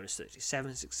bones. Bonus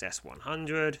 37. Success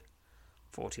 100.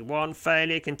 41.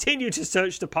 Failure. Continue to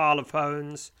search the pile of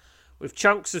bones. With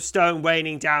chunks of stone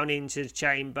weighing down into the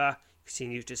chamber,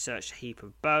 continue to search a heap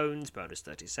of bones. Bonus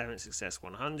 37. Success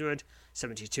 100.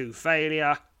 72.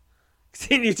 Failure.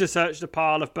 Continue to search the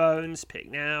pile of bones.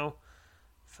 Pick now.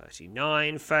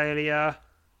 39. Failure.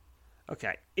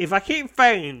 Okay, if I keep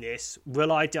failing this,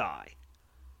 will I die?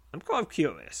 I'm kind of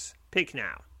curious. Pick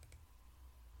now.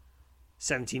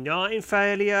 79.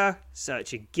 Failure.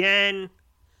 Search again.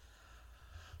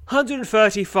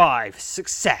 135.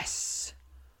 Success.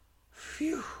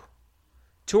 Phew.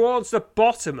 Towards the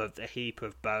bottom of the heap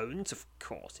of bones, of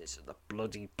course it's at the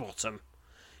bloody bottom,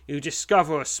 you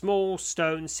discover a small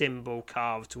stone symbol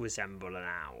carved to resemble an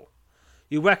owl.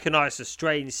 You recognise the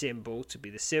strange symbol to be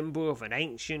the symbol of an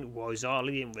ancient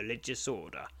Rosalian religious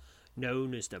order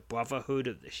known as the Brotherhood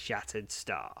of the Shattered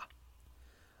Star.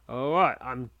 Alright,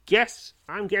 I'm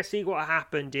guessing what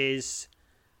happened is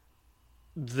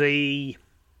the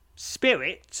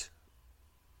spirit,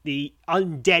 the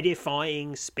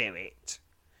undeadifying spirit,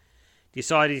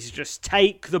 decided to just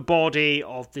take the body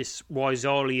of this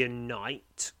Rosalian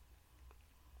knight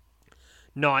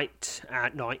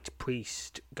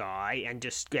priest guy and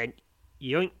just went,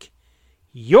 yoink,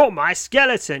 you're my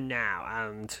skeleton now.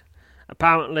 And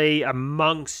apparently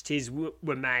amongst his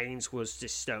remains was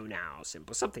this stone owl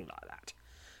symbol, something like that.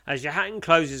 As your hand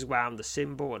closes around the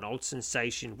symbol, an odd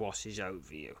sensation washes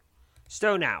over you.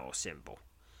 Stone owl symbol.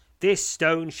 This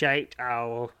stone-shaped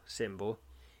owl symbol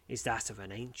is that of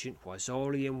an ancient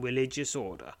Rosalian religious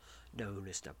order known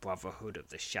as the Brotherhood of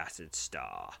the Shattered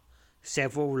Star.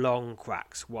 Several long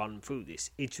cracks run through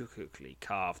this intricately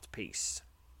carved piece.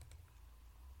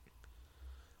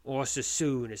 Almost as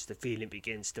soon as the feeling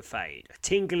begins to fade, a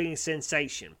tingling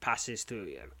sensation passes through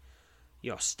you.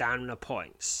 Your stamina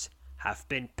points have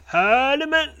been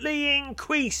permanently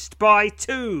increased by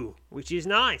 2, which is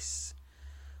nice.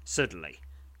 Suddenly,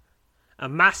 a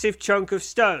massive chunk of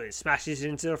stone smashes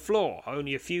into the floor,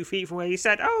 only a few feet from where you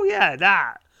said, oh yeah,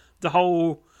 that. The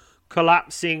whole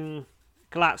collapsing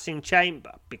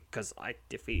chamber, because I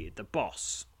defeated the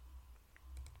boss.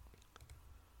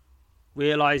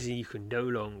 realizing you can no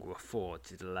longer afford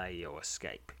to delay your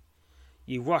escape.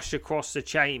 You rush across the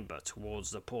chamber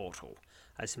towards the portal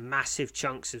as massive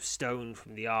chunks of stone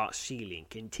from the arch ceiling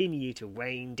continue to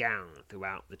rain down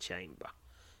throughout the chamber.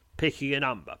 Picking a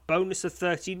number. Bonus of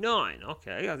 39.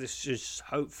 Okay, this should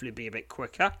hopefully be a bit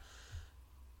quicker.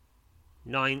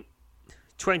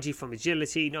 20 from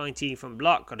agility, 19 from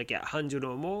luck. Got to get 100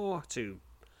 or more to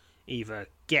either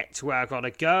get to where I got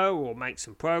to go or make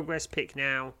some progress. Pick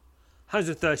now.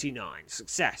 139.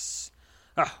 Success.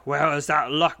 Where was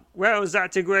that luck? Where was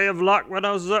that degree of luck when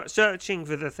I was searching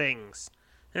for the things?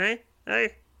 Hey?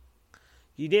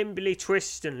 You nimbly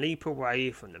twist and leap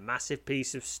away from the massive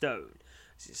piece of stone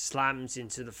as it slams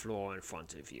into the floor in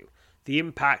front of you, the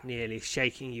impact nearly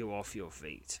shaking you off your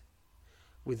feet.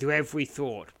 With every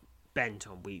thought bent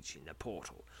on reaching the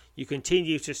portal, you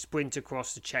continue to sprint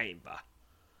across the chamber,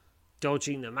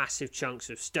 dodging the massive chunks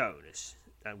of stone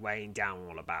that rain down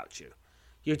all about you.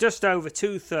 You're just over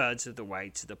 2/3 of the way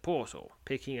to the portal.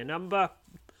 Picking a number.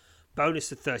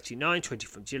 Bonus of 39, 20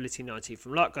 from agility, 19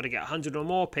 from luck. Got to get 100 or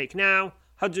more. Pick now.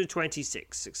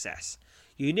 126. Success.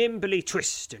 You nimbly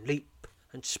twist and leap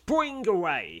and spring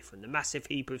away from the massive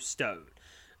heap of stone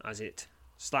as it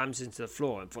slams into the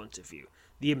floor in front of you,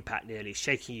 the impact nearly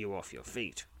shaking you off your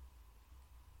feet.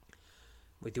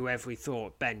 With your every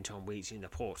thought bent on reaching the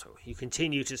portal, you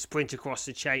continue to sprint across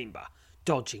the chamber,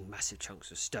 dodging massive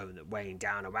chunks of stone that rain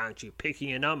down around you.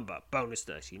 Picking a number. Bonus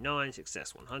 39,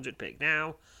 success 100. Pick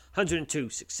now. 102.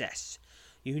 Success.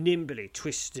 You nimbly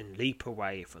twist and leap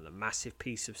away from the massive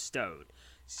piece of stone.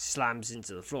 It slams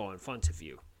into the floor in front of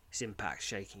you, its impact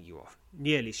shaking you off,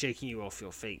 nearly shaking you off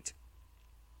your feet.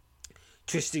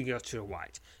 Twisting you to the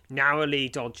right, narrowly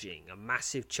dodging a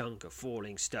massive chunk of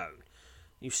falling stone,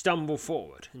 you stumble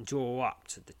forward and draw up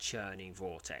to the churning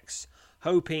vortex,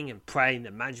 hoping and praying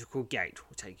the magical gate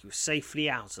will take you safely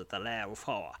out of the lair of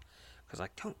horror, because I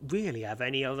don't really have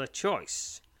any other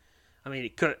choice.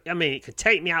 It could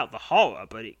take me out of the horror,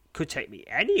 but it could take me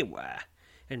anywhere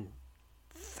in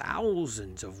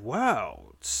thousands of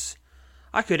worlds.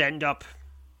 I could end up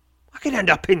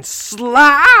in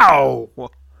Slough.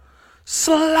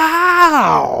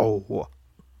 Slough.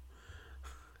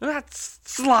 That's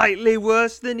slightly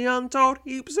worse than the Untold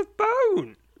Heaps of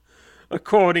Bone,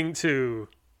 according to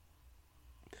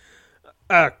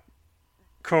the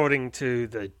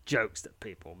jokes that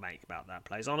people make about that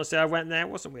place. Honestly, I went there, it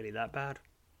wasn't really that bad.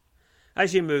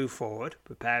 As you move forward,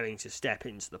 preparing to step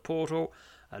into the portal,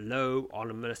 a low,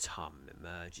 ominous hum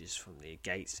emerges from the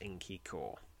gate's inky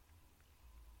core.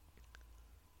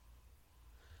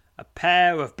 A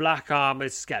pair of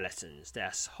black-armoured skeletons,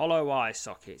 their hollow eye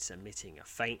sockets emitting a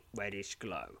faint reddish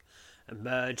glow,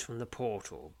 emerge from the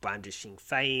portal, brandishing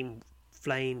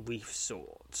flame-wreathed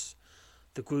swords.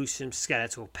 The gruesome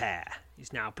skeletal pair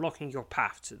is now blocking your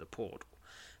path to the portal,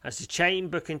 as the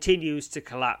chamber continues to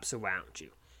collapse around you.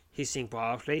 Hissing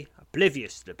wildly,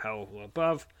 oblivious to the peril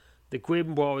above, the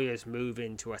grim warriors move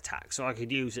in to attack. So I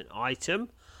could use an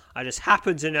item. I just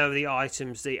happen to know the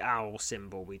item's the owl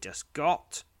symbol we just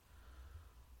got.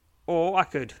 Or I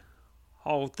could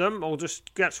hold them, or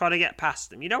just try to get past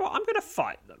them. You know what? I'm going to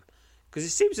fight them, because it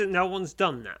seems that no one's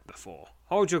done that before.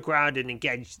 Hold your ground and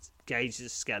engage the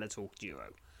skeletal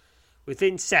duo.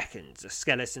 Within seconds, the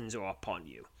skeletons are upon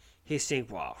you, hissing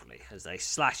wildly as they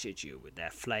slash at you with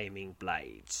their flaming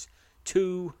blades.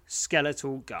 2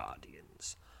 skeletal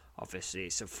guardians. Obviously,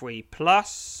 it's a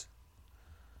 3+.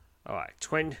 Alright,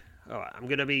 I'm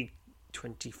going to be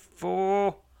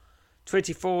 24.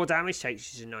 24 damage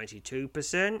takes you to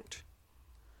 92%.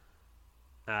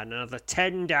 And another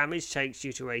 10 damage takes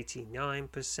you to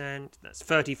 89%. That's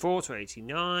 34 to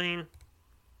 89.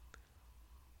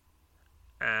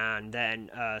 And then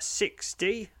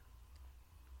 60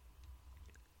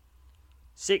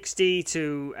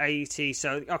 to 80.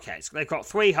 So they've got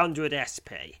 300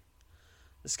 SP.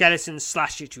 The skeletons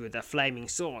slash at you with their flaming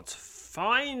swords.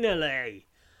 Finally!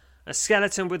 A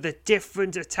skeleton with a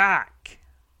different attack.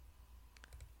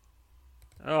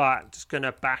 Alright, I'm just going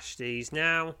to bash these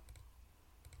now.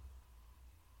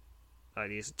 Oh,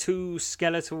 these are 2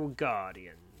 skeletal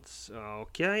guardians.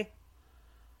 Okay.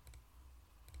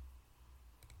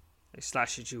 They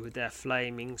slash at you with their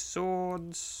flaming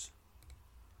swords.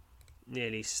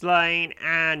 Nearly slain,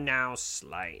 and now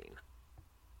slain.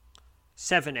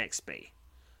 7 XP.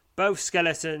 Both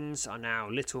skeletons are now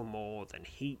little more than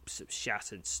heaps of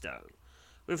shattered stone.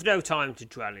 With no time to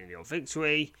dwell in your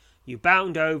victory, you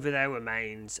bound over their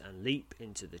remains and leap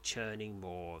into the churning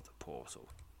maw of the portal.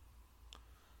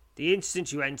 The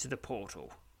instant you enter the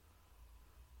portal,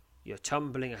 you're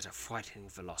tumbling at a frightening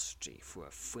velocity through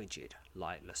a frigid,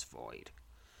 lightless void.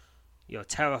 Your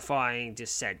terrifying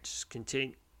descent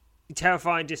continues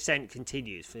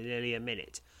for nearly a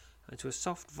minute, until a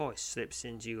soft voice slips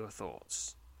into your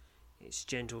thoughts. Its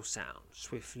gentle sound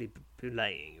swiftly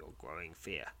belaying your growing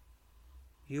fear.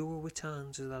 You will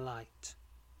return to the light.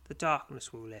 The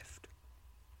darkness will lift.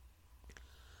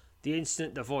 The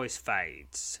instant the voice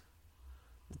fades,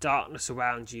 the darkness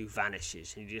around you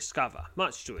vanishes, and you discover,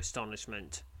 much to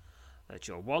astonishment, that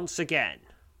you're once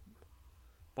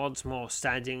more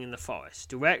standing in the forest,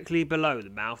 directly below the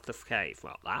mouth of the cave.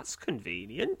 Well, that's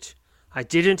convenient. I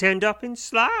didn't end up in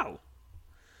Slough.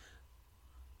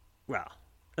 Well,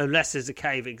 unless there's a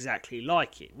cave exactly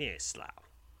like it near Slough.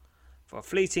 For a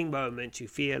fleeting moment you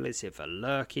feel as if a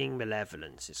lurking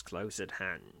malevolence is close at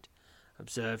hand,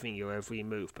 observing your every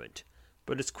movement.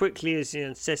 But as quickly as the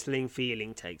unsettling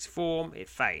feeling takes form, it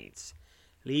fades,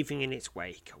 leaving in its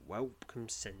wake a welcome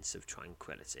sense of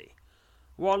tranquility.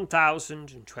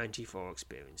 1024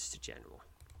 experience to general.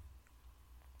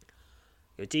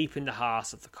 You're deep in the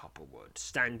heart of the copperwood,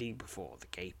 standing before the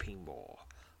gaping maw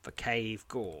of a cave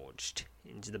gorged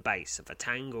into the base of a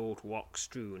tangled,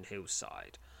 rock-strewn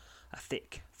hillside. A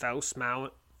thick,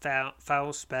 foul-smelling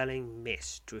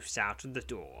mist drifts out of the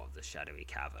door of the shadowy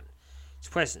cavern. Its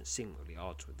presence seemingly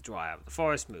odds with the dry air of the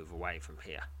forest. Move away from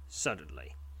here.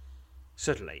 Suddenly,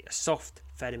 a soft,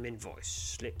 feminine voice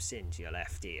slips into your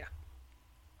left ear.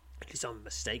 It is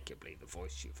unmistakably the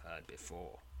voice you've heard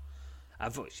before.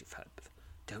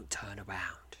 Don't turn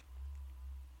around.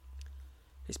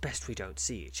 It's best we don't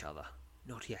see each other.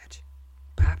 Not yet.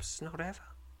 Perhaps not ever.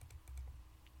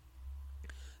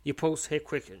 Your pulse here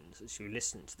quickens as you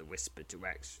listen to the whispered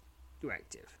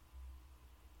directive.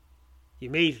 You're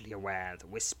immediately aware the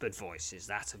whispered voice is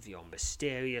that of your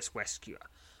mysterious rescuer,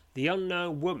 the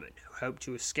unknown woman who hoped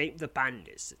to escape the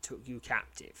bandits that took you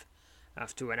captive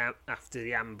after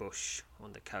the ambush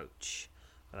on the coach,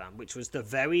 which was the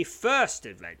very first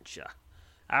adventure.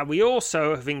 We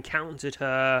also have encountered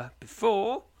her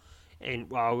before,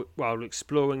 while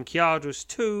exploring Kiadra's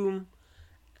tomb,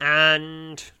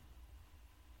 and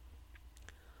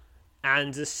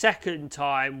the second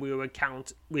time we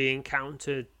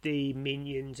encountered the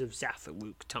minions of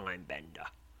Zatharuk Timebender.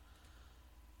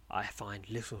 I find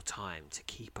little time to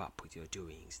keep up with your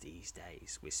doings these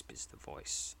days, whispers the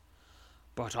voice.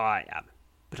 But I'm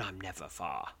never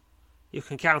far. You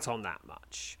can count on that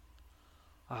much.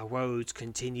 Our roads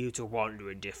continue to wander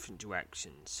in different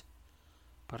directions,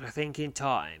 but I think in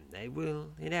time they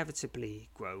will inevitably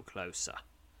grow closer.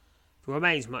 There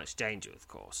remains much danger, of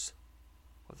course,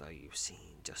 although you've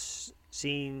seen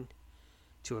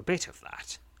to a bit of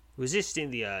that. Resisting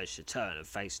the urge to turn and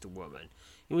face the woman,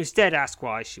 you instead ask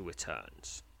why she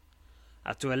returns.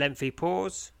 After a lengthy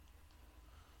pause,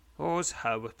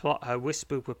 her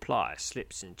whispered reply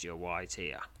slips into your right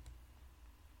ear.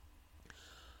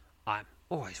 I'm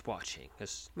always watching,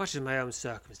 as much as my own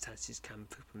circumstances can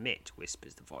permit,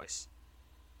 whispers the voice.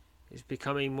 It's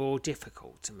becoming more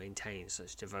difficult to maintain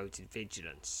such devoted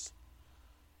vigilance.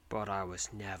 But I was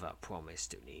never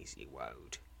promised an easy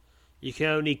road. You can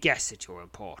only guess at your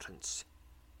importance.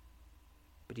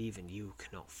 But even you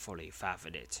cannot fully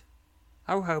fathom it.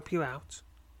 I'll help you out,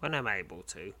 when I'm able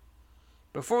to.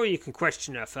 Before you can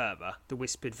question her further, the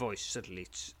whispered voice suddenly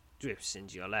drifts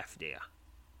into your left ear.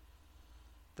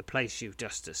 The place you've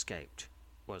just escaped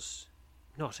was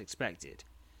not expected.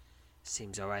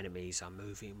 Seems our enemies are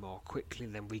moving more quickly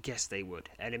than we guessed they would.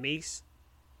 Enemies?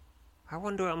 I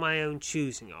wonder at my own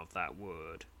choosing of that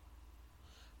word.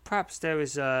 Perhaps there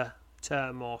is a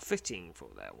term more fitting for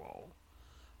their role,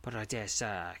 but I dare say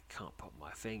I can't put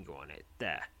my finger on it.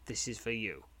 There, this is for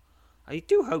you. I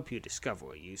do hope you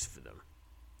discover a use for them.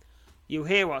 You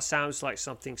hear what sounds like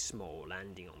something small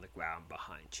landing on the ground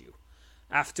behind you.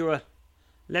 After a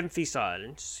lengthy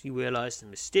silence, you realise the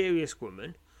mysterious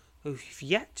woman who you've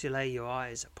yet to lay your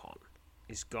eyes upon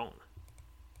is gone.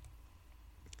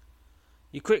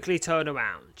 You quickly turn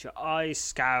around, your eyes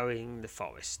scouring the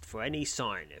forest for any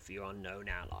sign of your unknown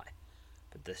ally,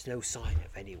 but there's no sign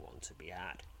of anyone to be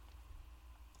had.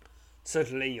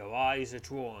 Suddenly your eyes are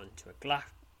drawn to a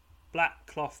black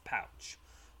cloth pouch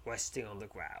resting on the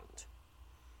ground.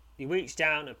 You reach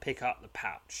down and pick up the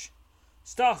pouch,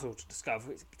 startled to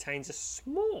discover it contains a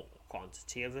small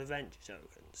quantity of adventure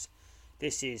tokens.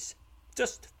 This is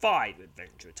just 5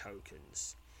 adventure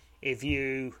tokens. If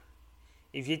you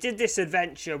did this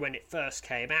adventure when it first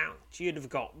came out, you'd have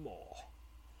got more.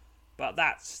 But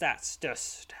that's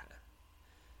just...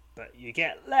 But you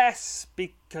get less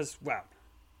because, well,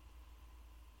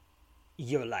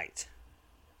 you're late.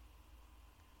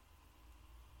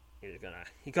 To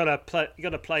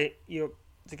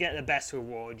get the best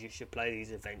reward, you should play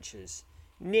these adventures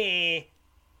near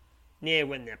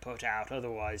when they're put out,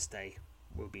 otherwise they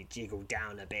will be jiggled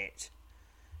down a bit.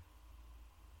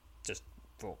 Just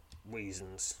for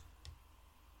reasons.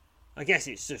 I guess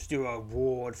it's just a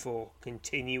reward for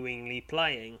continually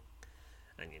playing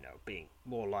and, being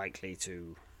more likely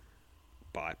to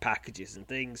buy packages and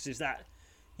things, is that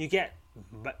you get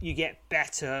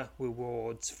better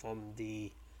rewards from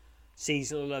the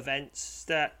seasonal events,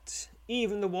 that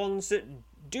even the ones that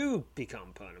do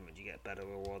become permanent, you get better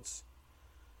rewards.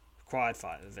 Acquired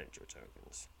 5 adventure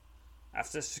tokens.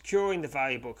 After securing the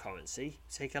valuable currency,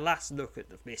 take a last look at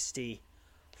the misty,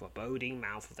 foreboding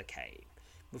mouth of the cave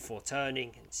before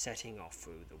turning and setting off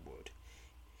through the wood,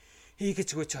 eager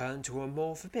to return to a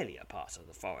more familiar part of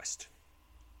the forest.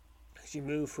 As you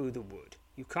move through the wood,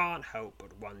 you can't help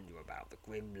but wonder about the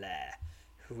grim lair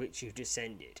through which you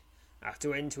descended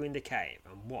after entering the cave,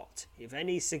 and what, if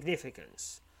any,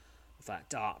 significance of that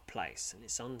dark place and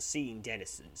its unseen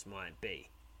denizens might be.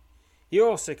 You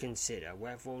also consider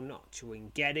whether or not you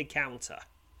will get encounter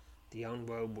the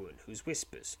unwell woman whose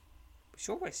whispers, which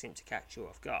always seem to catch you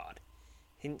off guard,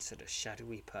 hints at a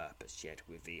shadowy purpose yet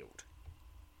revealed.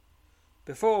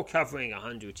 Before covering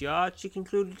 100 yards, you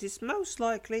conclude it is most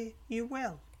likely you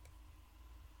will.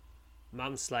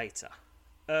 Months later,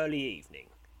 early evening,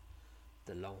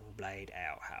 the Long Blade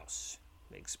Alehouse,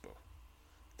 Migsborough.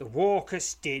 The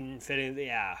raucous din filling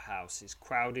the alehouse's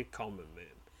crowded common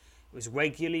room was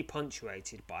regularly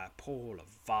punctuated by a pall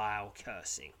of vile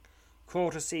cursing,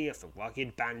 courtesy of the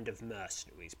rugged band of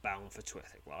mercenaries bound for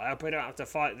Twithick. Well, I hope I don't have to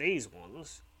fight these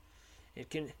ones.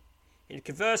 In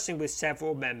conversing with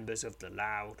several members of the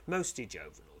loud, mostly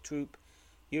juvenile troop,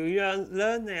 you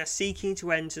learn they are seeking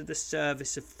to enter the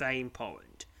service of Thane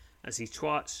Porrand, as he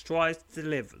strives to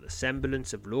deliver the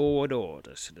semblance of law and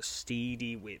order to the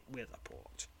steedy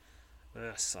Witherport.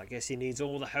 Yes, I guess he needs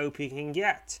all the hope he can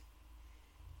get,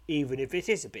 even if it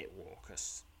is a bit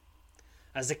raucous.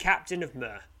 As the captain of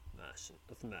the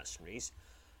mercenaries,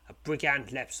 a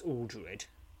brigand Leps Aldred,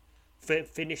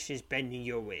 finishes bending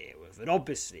your ear with an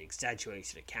obviously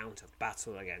exaggerated account of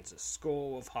battle against a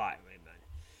score of highwaymen,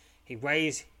 he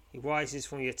rises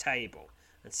from your table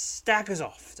and staggers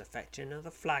off to fetch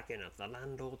another flagon of the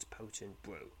landlord's potent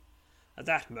brew. At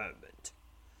that moment,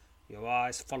 your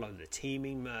eyes follow the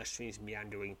teeming mercenaries'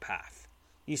 meandering path.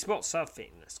 You spot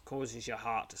something that causes your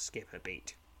heart to skip a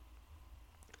beat.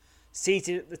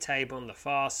 Seated at the table on the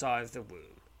far side of the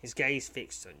room, his gaze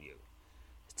fixed on you,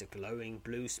 is the glowing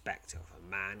blue spectre of a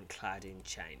man clad in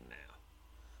chainmail.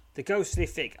 The ghostly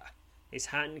figure, his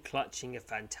hand clutching a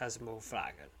phantasmal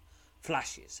flagon,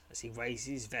 flashes as he raises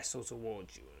his vessel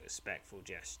towards you in a respectful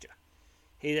gesture.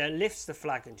 He then lifts the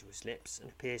flagon to his lips and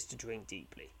appears to drink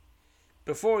deeply.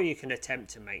 Before you can attempt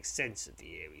to make sense of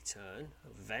the eerie turn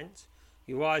of events,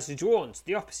 your eyes are drawn to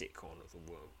the opposite corner of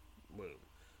the room, where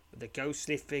the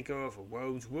ghostly figure of a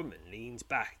robed woman leans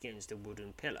back against a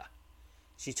wooden pillar.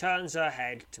 She turns her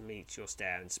head to meet your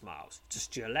stare and smiles.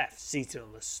 Just to your left, seated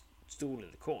on the stool in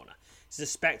the corner, is the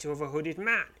spectre of a hooded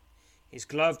man, his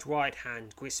gloved right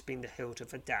hand grasping the hilt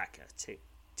of a dagger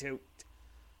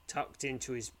tucked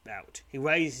into his belt. He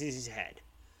raises his head,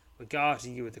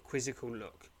 regarding you with a quizzical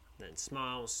look, then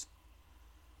smiles,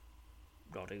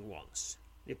 nodding once.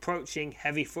 The approaching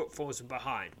heavy footfalls from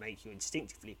behind make you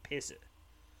instinctively pivot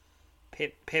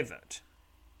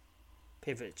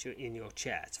in your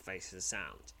chair to face the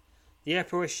sound. The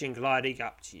apparition gliding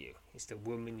up to you is the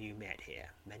woman you met here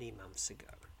many months ago.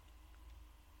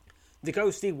 The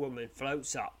ghostly woman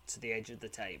floats up to the edge of the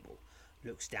table,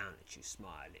 looks down at you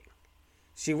smiling.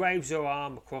 She waves her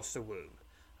arm across the room,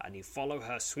 and you follow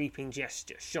her sweeping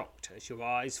gesture, shocked as your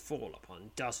eyes fall upon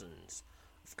dozens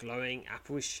of glowing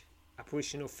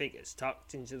apparitional figures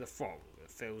tucked into the throng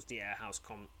that fills the alehouse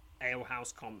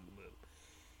common room.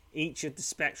 Each of the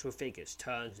spectral figures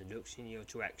turns and looks in your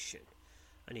direction,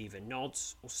 and either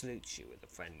nods or salutes you with a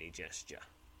friendly gesture.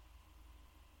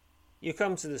 You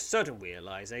come to the sudden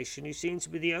realization you seem to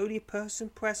be the only person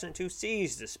present who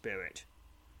sees the spirit.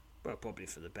 Well, probably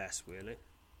for the best, really.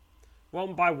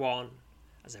 One by one,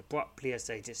 as abruptly as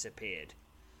they disappeared,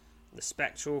 the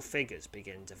spectral figures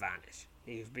begin to vanish,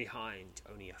 leaving behind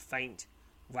only a faint,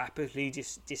 rapidly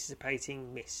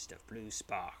dissipating mist of blue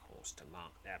sparkles to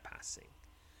mark their passing.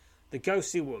 The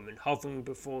ghostly woman hovering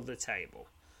before the table,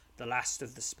 the last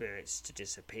of the spirits to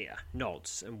disappear,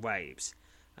 nods and waves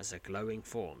as her glowing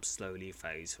form slowly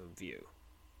fades from view.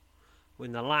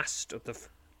 When the last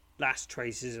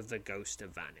traces of the ghost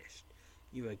have vanished,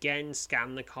 you again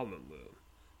scan the common room,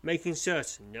 making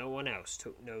certain no one else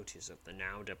took notice of the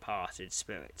now departed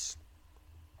spirits.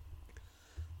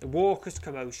 The raucous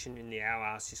commotion in the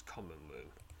alehouse's common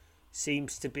room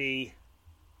seems to be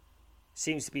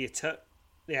seems to be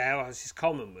his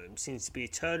common room seems to be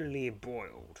eternally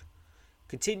embroiled,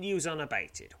 continues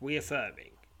unabated,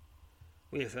 reaffirming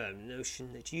the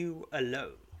notion that you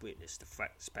alone witnessed the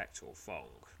spectral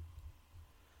throng.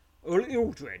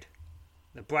 Uldred,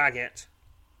 the braggart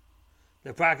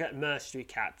mercenary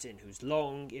captain whose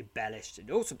long, embellished,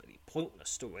 and ultimately pointless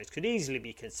stories could easily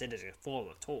be considered a form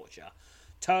of torture,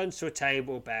 turns to the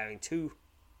table bearing two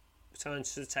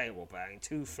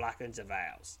flagons of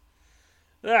ales.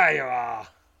 "There you are,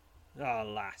 oh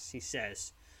lass," he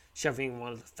says, shoving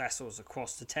one of the vessels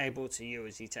across the table to you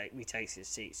as he takes his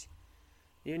seat.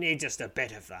 "You need just a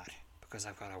bit of that, because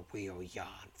I've got a real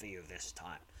yarn for you this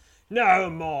time. No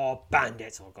more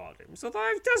bandits or golems, although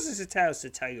I've dozens of tales to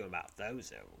tell you about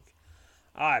those ilk.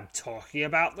 I'm talking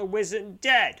about the Wizened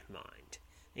Dead, mind.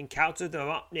 Encountered them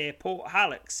up near Port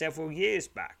Halleck several years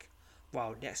back,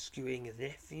 while rescuing a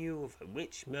nephew of a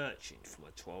rich merchant from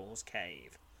a troll's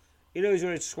cave.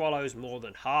 Uldred swallows more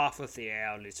than half of the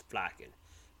ale in his flagon,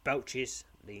 belches,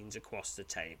 leans across the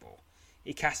table.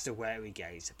 He casts a wary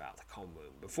gaze about the common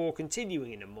room before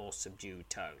continuing in a more subdued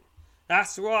tone.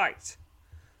 That's right.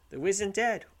 The Wizened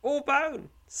Dead, all bone,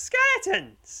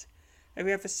 skeletons. Have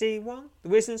you ever seen one? The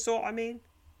wizened sort, I mean.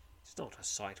 It's not a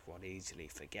sight one easily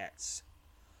forgets.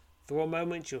 For a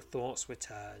moment your thoughts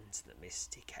return to the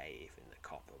misty cave in the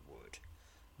copper wood,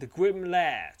 the grim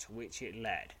lair to which it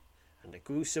led, and the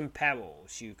gruesome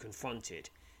perils you confronted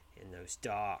in those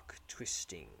dark,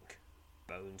 twisting,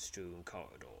 bone-strewn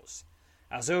corridors.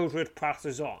 As Uldred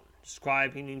prattles on,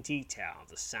 describing in detail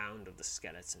the sound of the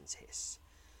skeleton's hiss,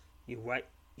 you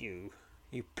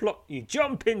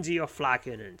jump into your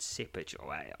flagon and sip at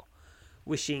your ale,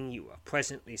 wishing you were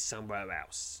presently somewhere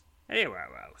else, anywhere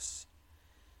else.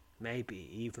 Maybe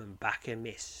even back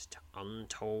amidst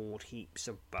untold heaps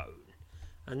of bone.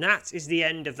 And that is the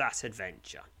end of that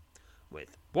adventure,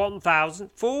 with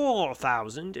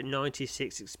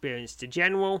 4,096 experience to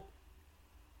general,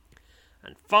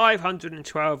 and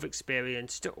 512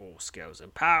 experience to all skills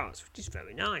and powers, which is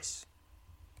very nice.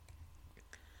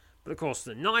 But of course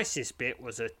the nicest bit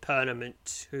was a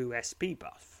permanent 2 SP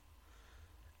buff.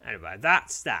 Anyway,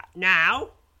 that's that.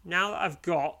 Now that I've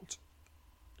got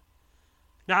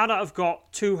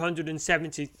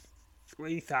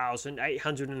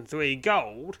 273,803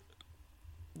 gold,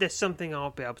 there's something I'll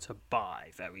be able to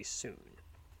buy very soon.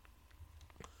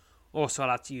 Also, I'll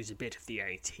have to use a bit of the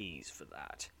ATs for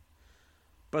that.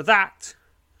 But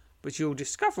you'll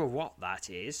discover what that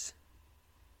is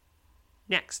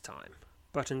next time.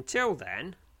 But until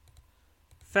then,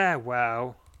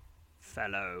 farewell,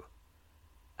 fellow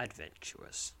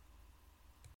adventurers.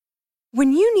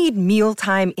 When you need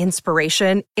mealtime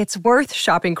inspiration, it's worth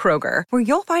shopping Kroger, where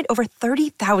you'll find over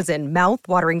 30,000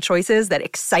 mouth-watering choices that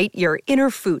excite your inner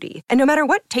foodie. And no matter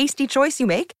what tasty choice you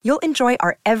make, you'll enjoy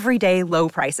our everyday low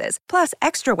prices, plus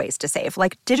extra ways to save,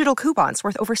 like digital coupons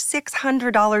worth over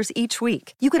 $600 each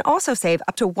week. You can also save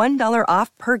up to $1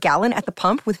 off per gallon at the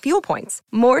pump with fuel points.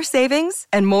 More savings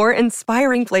and more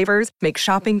inspiring flavors make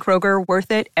shopping Kroger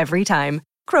worth it every time.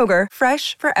 Kroger,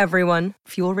 fresh for everyone.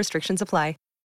 Fuel restrictions apply.